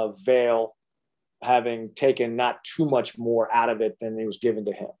mortal veil having taken not too much more out of it than it was given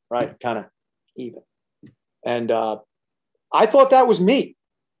to him, right? Kind of even. And I thought that was me.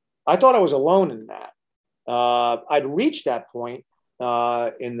 I thought I was alone in that. I'd reached that point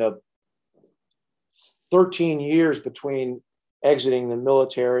in the 13 years between exiting the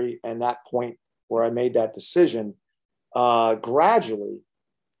military and that point where I made that decision gradually.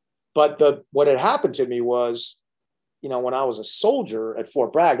 But what had happened to me was, when I was a soldier at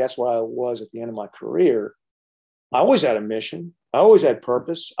Fort Bragg, that's where I was at the end of my career. I always had a mission. I always had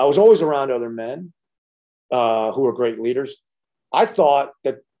purpose. I was always around other men who were great leaders. I thought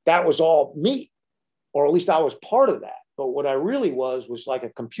that was all me, or at least I was part of that. But what I really was like a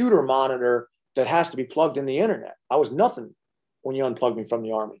computer monitor that has to be plugged in the internet. I was nothing when you unplugged me from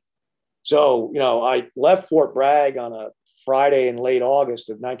the Army. So, I left Fort Bragg on a Friday in late August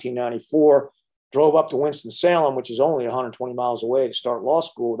of 1994, drove up to Winston-Salem, which is only 120 miles away, to start law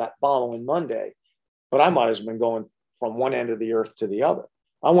school that following Monday. But I might have been going from one end of the earth to the other.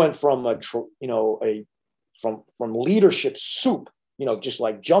 I went from from leadership soup, just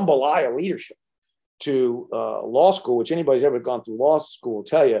like jambalaya leadership, to law school, which anybody's ever gone through law school will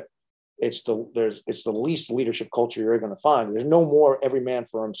tell you it's the least leadership culture you're ever going to find. There's no more every man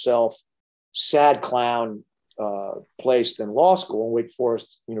for himself, sad clown place than law school. And Wake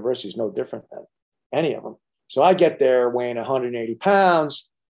Forest University is no different than any of them. So I get there weighing 180 pounds,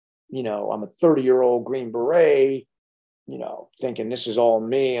 I'm a 30-year-old Green Beret, thinking this is all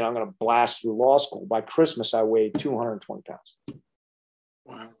me and I'm going to blast through law school. By Christmas, I weighed 220 pounds.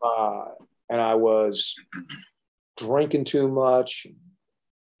 Wow. And I was drinking too much,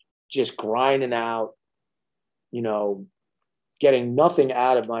 just grinding out, getting nothing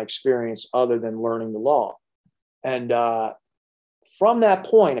out of my experience other than learning the law. And from that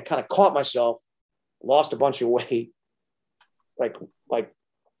point, I kind of caught myself, lost a bunch of weight, like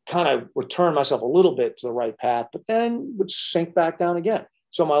kind of returned myself a little bit to the right path, but then would sink back down again.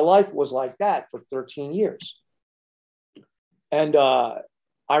 So my life was like that for 13 years. And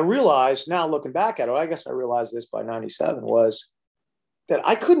I realized now, looking back at it, I guess I realized this by 97, was that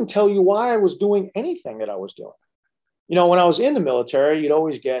I couldn't tell you why I was doing anything that I was doing. When I was in the military, you'd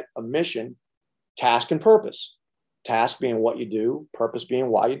always get a mission, task, and purpose. Task being what you do, purpose being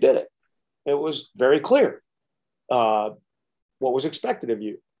why you did it. It was very clear what was expected of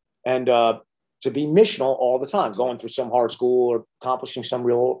you. And to be missional all the time, going through some hard school or accomplishing some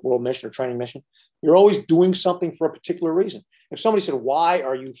real world mission or training mission, you're always doing something for a particular reason. If somebody said, why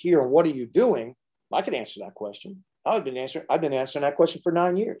are you here and what are you doing? I could answer that question. I've been answering that question for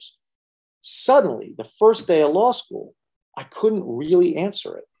 9 years. Suddenly, the first day of law school, I couldn't really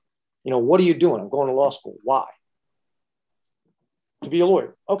answer it. What are you doing? I'm going to law school. Why? To be a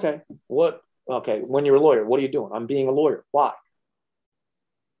lawyer. Okay. What? Okay. When you're a lawyer, what are you doing? I'm being a lawyer. Why?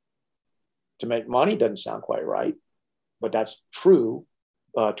 To make money doesn't sound quite right, but that's true.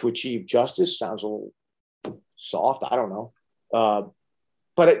 To achieve justice sounds a little soft. I don't know.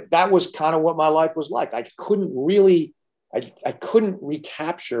 That was kind of what my life was like. I couldn't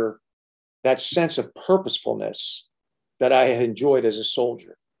recapture that sense of purposefulness that I had enjoyed as a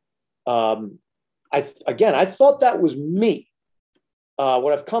soldier. I thought that was me.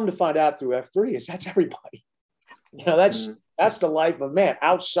 What I've come to find out through F3 is that's everybody. That's the life of man.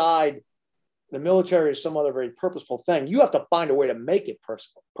 Outside the military is some other very purposeful thing. You have to find a way to make it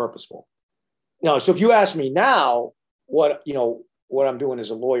purposeful. So if you ask me now what I'm doing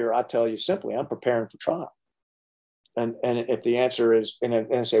as a lawyer, I tell you simply, I'm preparing for trial. And if the answer is,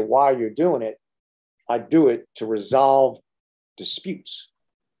 and say, why are you doing it? I do it to resolve disputes.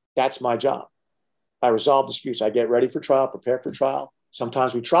 That's my job. I resolve disputes. I get ready for trial, prepare for trial.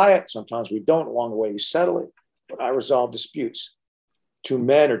 Sometimes we try it. Sometimes we don't. Along the way, we settle it. But I resolve disputes. Two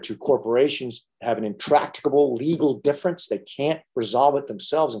men or two corporations have an intractable legal difference. They can't resolve it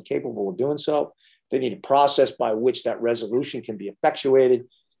themselves and capable of doing so. They need a process by which that resolution can be effectuated.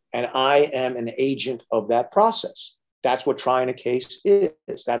 And I am an agent of that process. That's what trying a case is.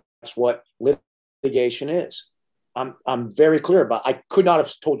 That's what litigation is. I'm very clear about it. I could not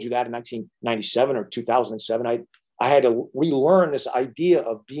have told you that in 1997 or 2007. I had to relearn this idea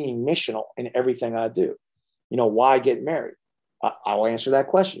of being missional in everything I do. Why get married? I'll answer that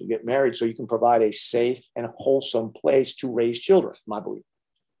question. You get married so you can provide a safe and wholesome place to raise children, my belief.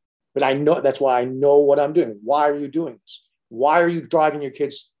 But I know that's why I know what I'm doing. Why are you doing this? Why are you driving your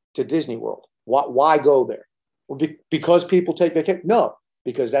kids to Disney World? Why go there? Well, because people take vacation? No,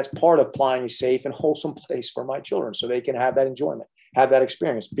 because that's part of applying a safe and wholesome place for my children so they can have that enjoyment, have that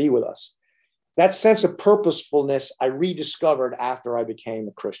experience, be with us. That sense of purposefulness I rediscovered after I became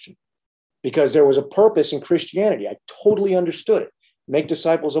a Christian, because there was a purpose in Christianity. I totally understood it. Make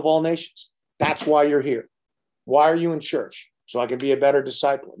disciples of all nations. That's why you're here. Why are you in church? So I can be a better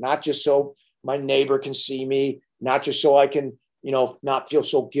disciple, not just so my neighbor can see me, not just so I can, not feel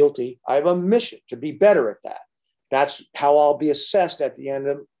so guilty. I have a mission to be better at that. That's how I'll be assessed at the end.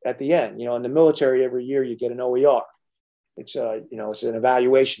 In the military, every year you get an OER. It's an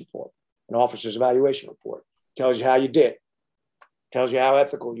evaluation report, an officer's evaluation report. Tells you how you did. Tells you how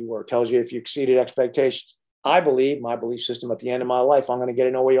ethical you were. Tells you if you exceeded expectations. I believe, my belief system, at the end of my life, I'm going to get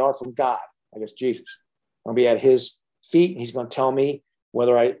an OER from God. I guess Jesus. I'm going to be at his feet, and he's going to tell me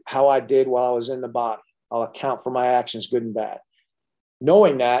how I did while I was in the body. I'll account for my actions, good and bad.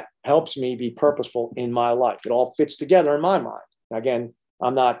 Knowing that helps me be purposeful in my life. It all fits together in my mind. Again,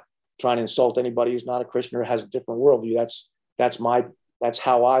 I'm not trying to insult anybody who's not a Christian or has a different worldview. That's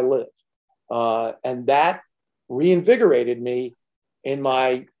how I live. And that reinvigorated me in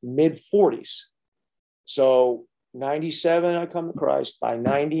my mid 40s. So 97, I come to Christ. By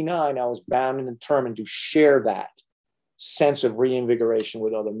 99, I was bound and determined to share that sense of reinvigoration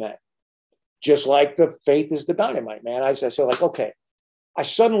with other men. Just like the faith is the dynamite, man. I said, okay, I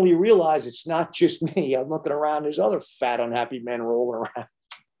suddenly realized it's not just me. I'm looking around, there's other fat, unhappy men rolling around.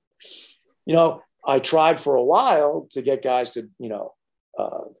 I tried for a while to get guys to,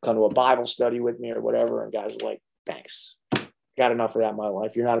 come to a Bible study with me or whatever. And guys were like, thanks. Got enough of that in my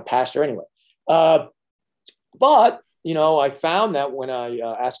life. You're not a pastor anyway. But I found that when I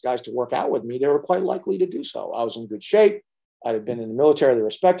asked guys to work out with me, they were quite likely to do so. I was in good shape. I had been in the military. They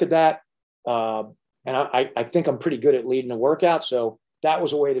respected that. And I think I'm pretty good at leading a workout. So that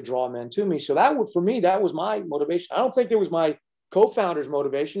was a way to draw men to me. So for me, that was my motivation. I don't think there was my co-founder's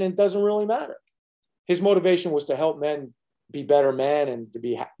motivation, and it doesn't really matter. His motivation was to help men be better men and to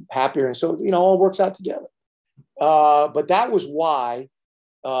be happier. And so, all works out together. But that was why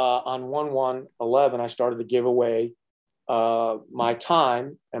on 1/1/11, I started to give away my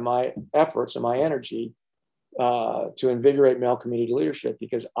time and my efforts and my energy to invigorate male community leadership,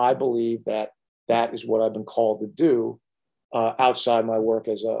 because I believe that is what I've been called to do outside my work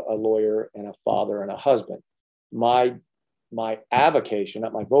as a lawyer and a father and a husband. My avocation,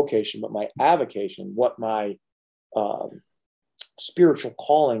 not my vocation, but my avocation, what my spiritual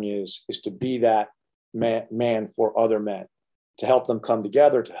calling is to be that man for other men, to help them come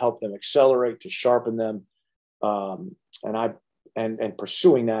together, to help them accelerate, to sharpen them. And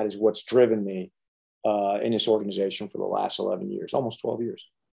pursuing that is what's driven me in this organization for the last 11 years, almost 12 years.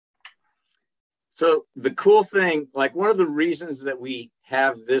 So the cool thing, like one of the reasons that we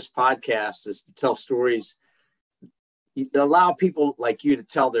have this podcast is to tell stories, allow people like you to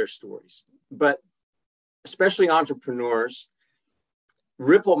tell their stories, but especially entrepreneurs,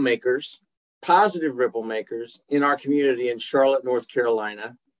 ripple makers, positive ripple makers in our community in Charlotte, North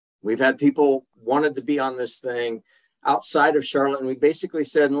Carolina. We've had people wanted to be on this thing outside of Charlotte. And we basically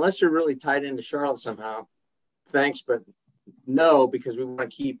said, unless you're really tied into Charlotte somehow, thanks, but no, because we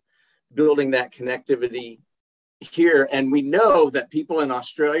want to keep building that connectivity here. And we know that people in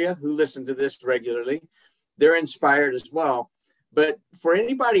Australia who listen to this regularly, they're inspired as well. But for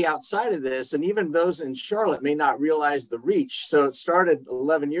anybody outside of this, and even those in Charlotte may not realize the reach. So it started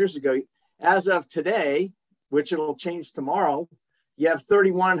 11 years ago. As of today, which it'll change tomorrow, you have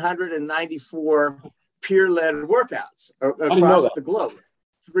 3,194 peer-led workouts across the globe,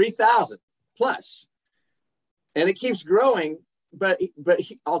 3,000 plus. And it keeps growing. But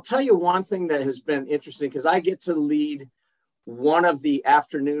I'll tell you one thing that has been interesting, because I get to lead one of the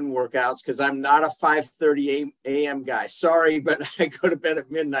afternoon workouts because I'm not a 5:30 a.m. guy. Sorry, but I go to bed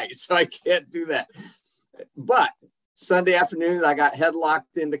at midnight, so I can't do that. But Sunday afternoon, I got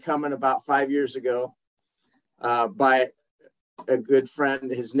headlocked into coming about 5 years ago by a good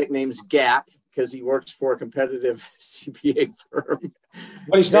friend. His nickname's Gap because he works for a competitive CPA firm.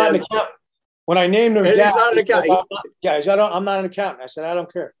 But he's not an accountant. When I named him, he's not an accountant. Yeah, I'm not an accountant. I said, I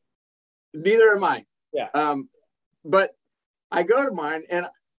don't care. Neither am I. Yeah. But I go to mine and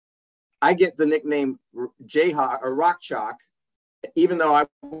I get the nickname Jayhawk or Rock Chalk, even though I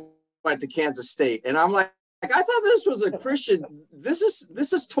went to Kansas State. And I'm like, I thought this was a Christian. This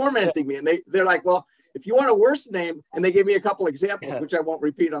is tormenting me. And they're like, well, if you want a worse name, and they gave me a couple examples, which I won't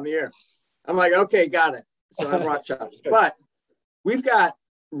repeat on the air. I'm like, okay, got it. So I'm Rock Chalk. But we've got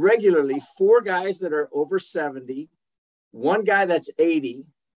regularly 4 guys that are over 70, 1 guy that's 80,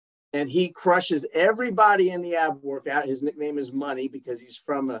 and he crushes everybody in the ab workout. His nickname is Money because he's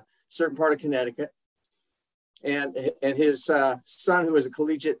from a certain part of Connecticut. And his son, who is a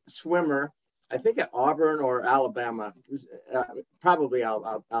collegiate swimmer, I think at Auburn or Alabama, probably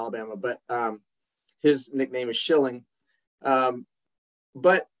Alabama, but his nickname is Schilling.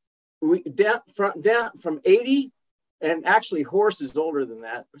 But we down from 80, and actually Horse is older than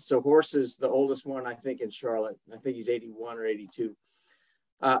that. So Horse is the oldest one, I think, in Charlotte. I think he's 81 or 82.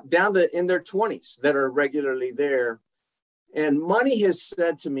 Down to in their 20s that are regularly there. And Money has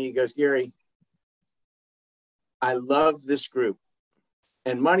said to me, he goes, Gary, I love this group.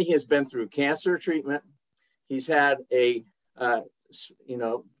 And Money has been through cancer treatment. He's had a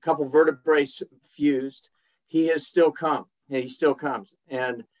couple vertebrae fused. He has still come. He still comes.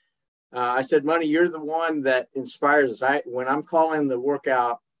 And I said, Money, you're the one that inspires us. When I'm calling the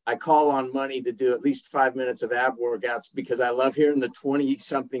workout, I call on Money to do at least 5 minutes of ab workouts because I love hearing the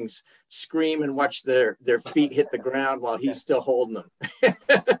 20-somethings scream and watch their feet hit the ground while he's still holding them.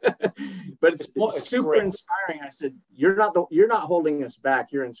 But it's super great. Inspiring. I said, you're not holding us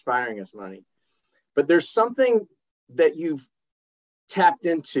back. You're inspiring us, Money. But there's something that you've tapped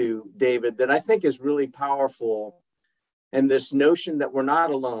into, David, that I think is really powerful. And this notion that we're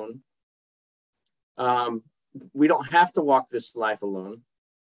not alone. We don't have to walk this life alone.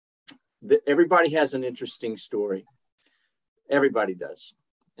 Everybody has an interesting story. Everybody does.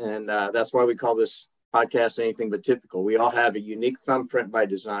 And that's why we call this podcast Anything But Typical. We all have a unique thumbprint by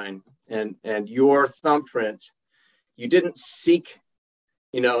design. And your thumbprint, you didn't seek,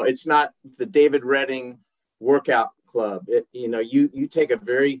 it's not the David Redding workout club. You take a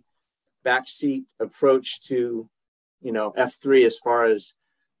very backseat approach to, F3 as far as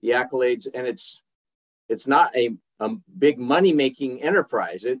the accolades. And it's not a big money-making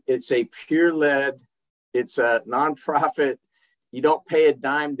enterprise. It's a peer-led, it's a nonprofit. You don't pay a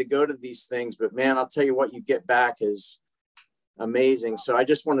dime to go to these things, but man, I'll tell you what you get back is amazing. So I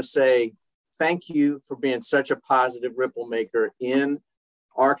just want to say thank you for being such a positive ripple maker in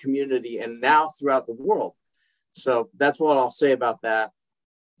our community and now throughout the world. So that's what I'll say about that.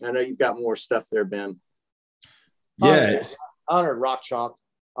 I know you've got more stuff there, Ben. Yeah. Honored, Rock Chalk.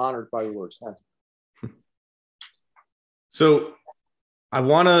 Honored by your words. So I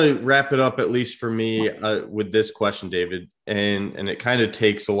want to wrap it up, at least for me, with this question, David, and it kind of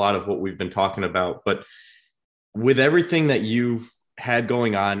takes a lot of what we've been talking about. But with everything that you've had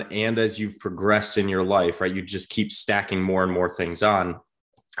going on and as you've progressed in your life, right, you just keep stacking more and more things on.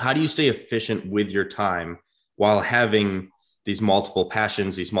 How do you stay efficient with your time while having these multiple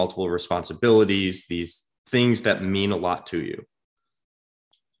passions, these multiple responsibilities, these things that mean a lot to you?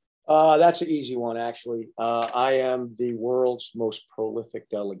 That's an easy one, actually. I am the world's most prolific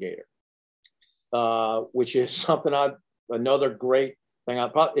delegator, which is something another great thing.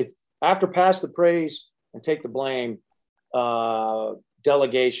 After pass the praise and take the blame,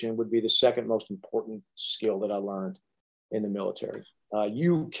 delegation would be the second most important skill that I learned in the military.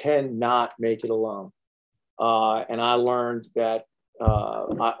 You cannot make it alone. And I learned that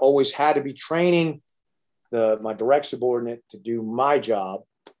I always had to be training my direct subordinate to do my job.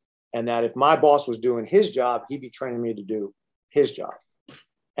 And that if my boss was doing his job, he'd be training me to do his job.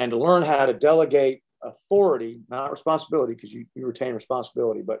 And to learn how to delegate authority, not responsibility, because you retain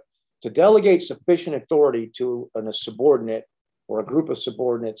responsibility, but to delegate sufficient authority to a subordinate or a group of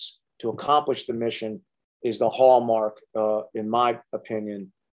subordinates to accomplish the mission is the hallmark, in my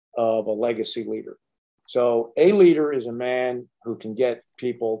opinion, of a legacy leader. So a leader is a man who can get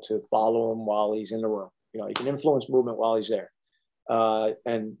people to follow him while he's in the room. He can influence movement while he's there.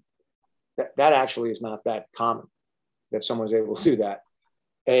 And that actually is not that common that someone's able to do that.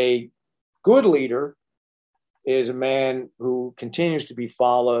 A good leader is a man who continues to be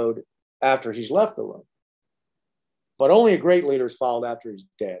followed after he's left the room. But only a great leader is followed after he's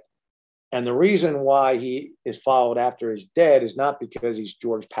dead. And the reason why he is followed after he's dead is not because he's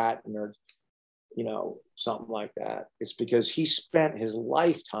George Patton or, something like that. It's because he spent his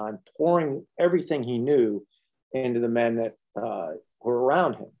lifetime pouring everything he knew into the men that were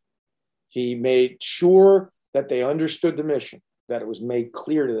around him. He made sure that they understood the mission, that it was made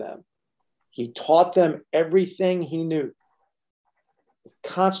clear to them. He taught them everything he knew,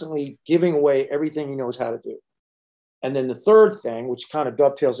 constantly giving away everything he knows how to do. And then the third thing, which kind of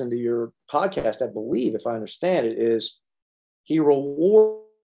dovetails into your podcast, I believe, if I understand it, is he rewards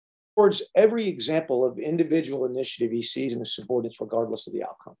every example of individual initiative he sees in his subordinates, regardless of the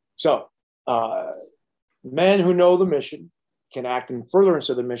outcome. So men who know the mission can act in furtherance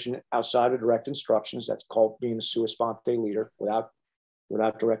of the mission outside of direct instructions. That's called being a sua sponte leader without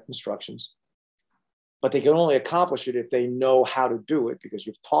direct instructions. But they can only accomplish it if they know how to do it because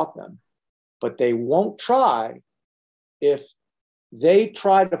you've taught them. But they won't try if they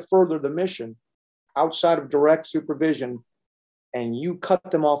try to further the mission outside of direct supervision and you cut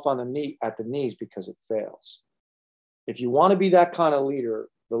them off at the knees because it fails. If you want to be that kind of leader,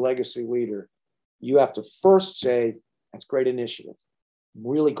 the legacy leader, you have to first say, that's great initiative. I'm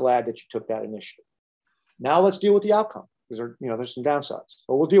really glad that you took that initiative. Now let's deal with the outcome because there's some downsides,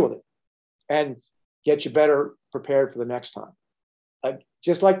 but we'll deal with it and get you better prepared for the next time.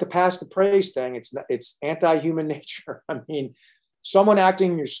 Just like the pass the praise thing, it's anti-human nature. I mean, someone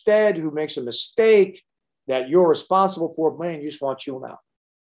acting in your stead who makes a mistake that you're responsible for, man, you just want to chew them out.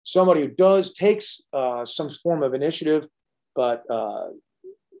 Somebody who takes some form of initiative, but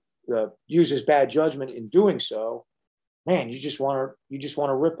uses bad judgment in doing so, man, you just want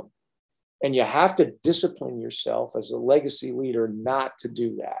to rip them. And you have to discipline yourself as a legacy leader not to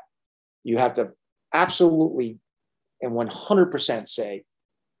do that. You have to absolutely and 100% say,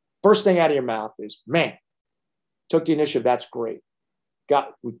 first thing out of your mouth is, man, took the initiative, that's great.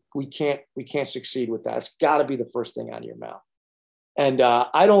 We can't succeed with that. It's got to be the first thing out of your mouth. And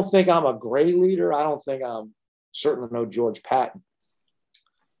I don't think I'm a great leader. I don't think I'm certainly no George Patton.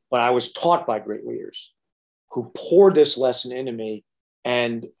 But I was taught by great leaders who poured this lesson into me,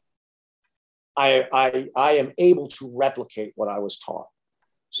 and I am able to replicate what I was taught.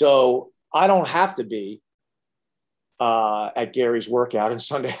 So I don't have to be at Gary's workout on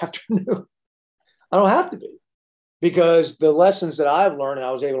Sunday afternoon. I don't have to be, because the lessons that I've learned and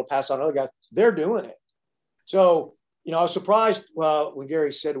I was able to pass on to other guys, they're doing it. So, I was surprised when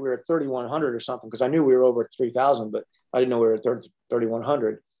Gary said we were at 3,100 or something, because I knew we were over at 3,000, but I didn't know we were at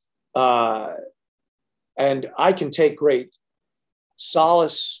 3,100. And I can take great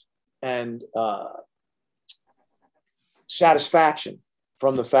solace and satisfaction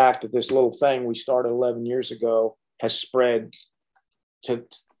from the fact that this little thing we started 11 years ago has spread to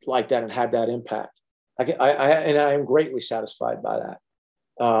like that and had that impact. And I am greatly satisfied by that.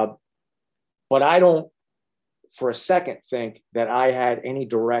 But I don't for a second think that I had any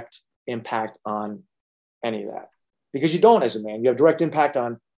direct impact on any of that, because you don't as a man. You have direct impact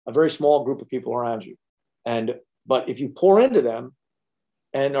on a very small group of people around you. But if you pour into them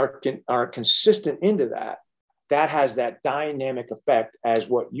and are consistent into that, that has that dynamic effect as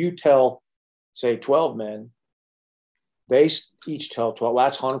what you tell, say, 12 men, they each tell 12. Well,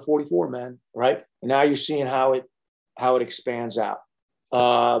 that's 144 men, right? And now you're seeing how it expands out.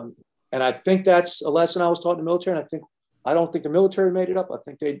 And I think that's a lesson I was taught in the military. And I don't think the military made it up. I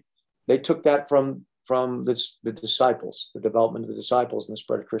think they took that from the disciples, the development of the disciples and the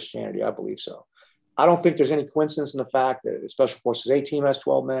spread of Christianity. I believe so. I don't think there's any coincidence in the fact that the Special Forces A team has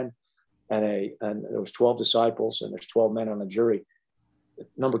 12 men and there was 12 disciples and there's 12 men on the jury.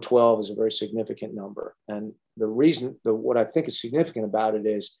 Number 12 is a very significant number. And the reason, what I think is significant about it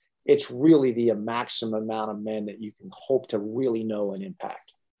is it's really the maximum amount of men that you can hope to really know and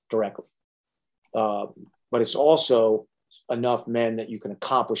impact directly. But it's also enough men that you can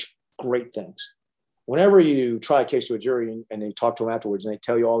accomplish great things. Whenever you try a case to a jury and they talk to them afterwards and they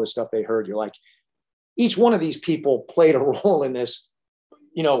tell you all this stuff they heard, you're like, each one of these people played a role in this.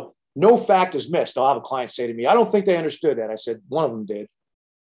 No fact is missed. I'll have a client say to me, I don't think they understood that. I said, one of them did.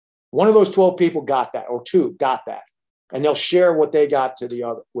 One of those 12 people got that, or two got that. And they'll share what they got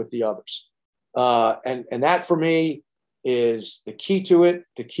with the others. And that for me is the key to it,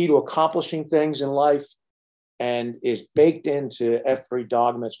 the key to accomplishing things in life, and is baked into F3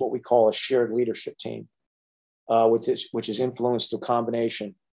 dogma. It's what we call a shared leadership team, which is influenced through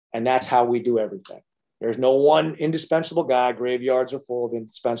combination. And that's how we do everything. There's no one indispensable guy. Graveyards are full of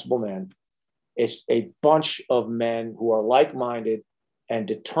indispensable men. It's a bunch of men who are like-minded and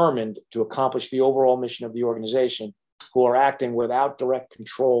determined to accomplish the overall mission of the organization, who are acting without direct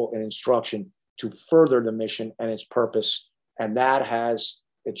control and instruction to further the mission and its purpose. And that has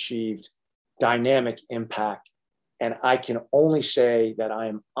achieved dynamic impact. And I can only say that I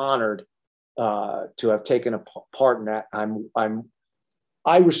am honored to have taken a part in that.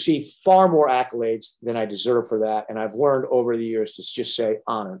 I receive far more accolades than I deserve for that. And I've learned over the years to just say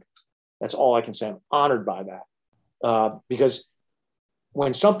honored. That's all I can say. I'm honored by that. Because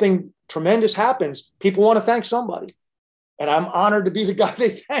when something tremendous happens, people want to thank somebody. And I'm honored to be the guy they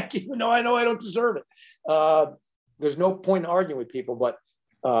thank, even though I know I don't deserve it. There's no point in arguing with people, but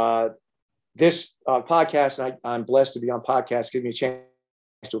this podcast, and I'm blessed to be on podcast, gives me a chance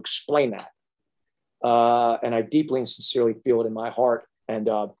to explain that. And I deeply and sincerely feel it in my heart. And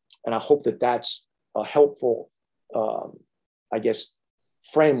I hope that that's a helpful,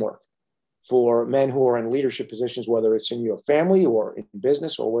 framework for men who are in leadership positions, whether it's in your family or in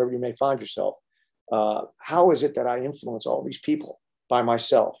business or wherever you may find yourself. How is it that I influence all these people by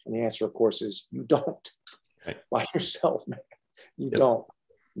myself? And the answer, of course, is you don't. Right. By yourself, man. You don't.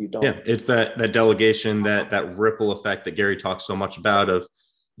 Yeah, it's that delegation, that ripple effect that Gary talks so much about, of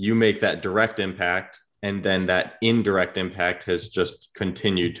you make that direct impact, and then that indirect impact has just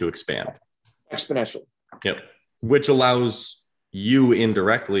continued to expand exponentially. Yep. Which allows you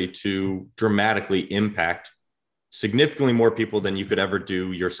indirectly to dramatically impact significantly more people than you could ever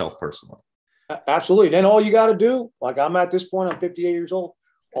do yourself personally. Absolutely. Then all you got to do, like I'm at this point, I'm 58 years old.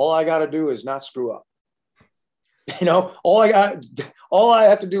 All I got to do is not screw up. All I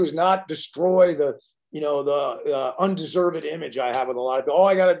have to do is not destroy the undeserved image I have with a lot of people. All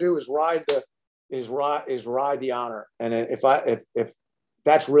I got to do is ride the honor. And if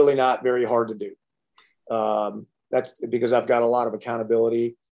that's really not very hard to do, that's because I've got a lot of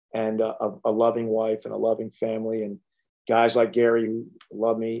accountability and a loving wife and a loving family and guys like Gary who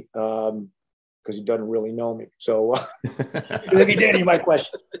love me because he doesn't really know me. So if he did, he might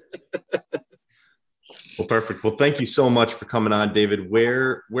question. Well, perfect. Well, thank you so much for coming on, David.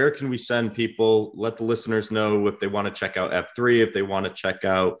 Where can we send people? Let the listeners know if they want to check out F3, if they want to check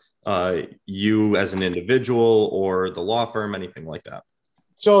out you as an individual or the law firm, anything like that.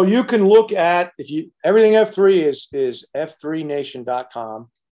 So you can look at everything F3 is f3nation.com.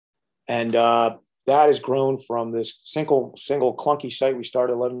 And that has grown from this single clunky site we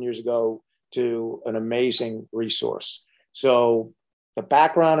started 11 years ago to an amazing resource. So the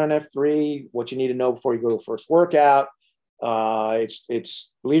background on F3, what you need to know before you go to the first workout,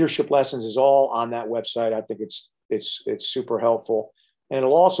 it's leadership lessons is all on that website. I think it's super helpful. And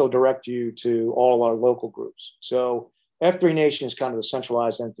it'll also direct you to all our local groups. So F3 Nation is kind of the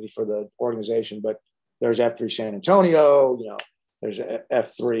centralized entity for the organization, but there's F3 San Antonio, There's a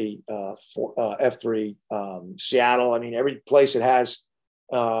F3, F3 Seattle. I mean, every place that has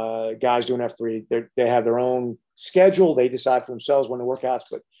guys doing F3, they have their own schedule. They decide for themselves when the workouts.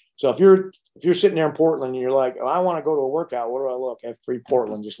 But so if you're sitting there in Portland and you're like, oh, I want to go to a workout, where do I look? F3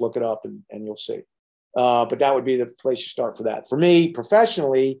 Portland, just look it up and you'll see. But that would be the place you start for that. For me,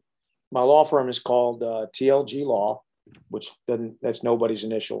 professionally, my law firm is called TLG Law, which that's nobody's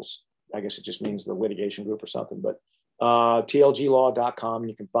initials. I guess it just means the litigation group or something. But tlglaw.com, and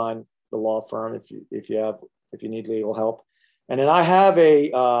you can find the law firm if you need legal help. And then I have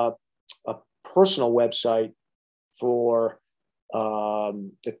a personal website for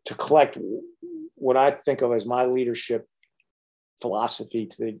to collect what I think of as my leadership philosophy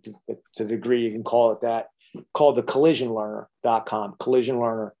to the degree you can call it that, called the collisionlearner.com, Collision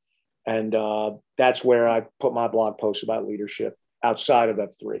Learner. And that's where I put my blog posts about leadership outside of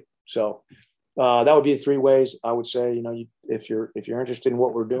F3. So that would be the three ways I would say, you know, if you're interested in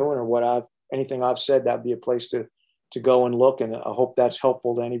what we're doing or anything I've said, that'd be a place to go and look. And I hope that's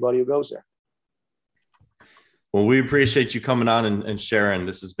helpful to anybody who goes there. Well, we appreciate you coming on and sharing.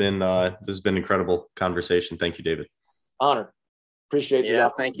 This has been incredible conversation. Thank you, David. Honor. Appreciate it. Yeah.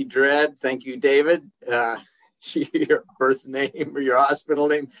 Thank you, Dred. Thank you, David. Your birth name or your hospital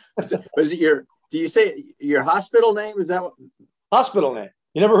name? Was it do you say your hospital name? Is that what? Hospital name.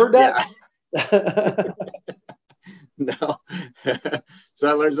 You never heard that? Yeah. No. So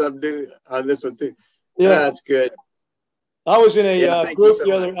I learned something new on this one too. Yeah, that's good. I was in a group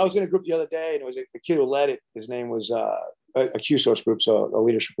I was in a group the other day, and it was the kid who led it. His name was a QSOS group, so a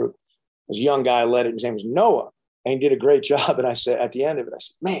leadership group. It was a young guy who led it. His name was Noah, and he did a great job. And I said at the end of it, I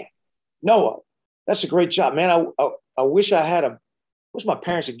said, "Man, Noah, that's a great job, man. I wish I wish my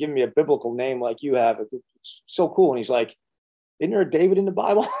parents had given me a biblical name like you have. It's so cool." And he's like, "Isn't there a David in the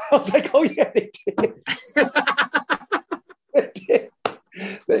Bible?" I was like, "Oh yeah, they did."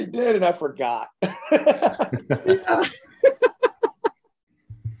 They did, and I forgot.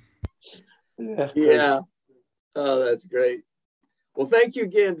 Yeah. Oh, that's great. Well, thank you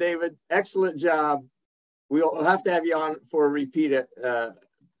again, David. Excellent job. We'll have to have you on for a repeat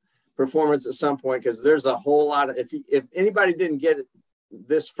performance at some point, because there's a whole lot of, if anybody didn't get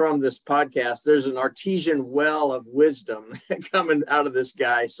this from this podcast, there's an artesian well of wisdom coming out of this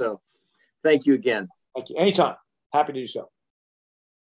guy. So thank you again. Thank you. Anytime. Happy to do so.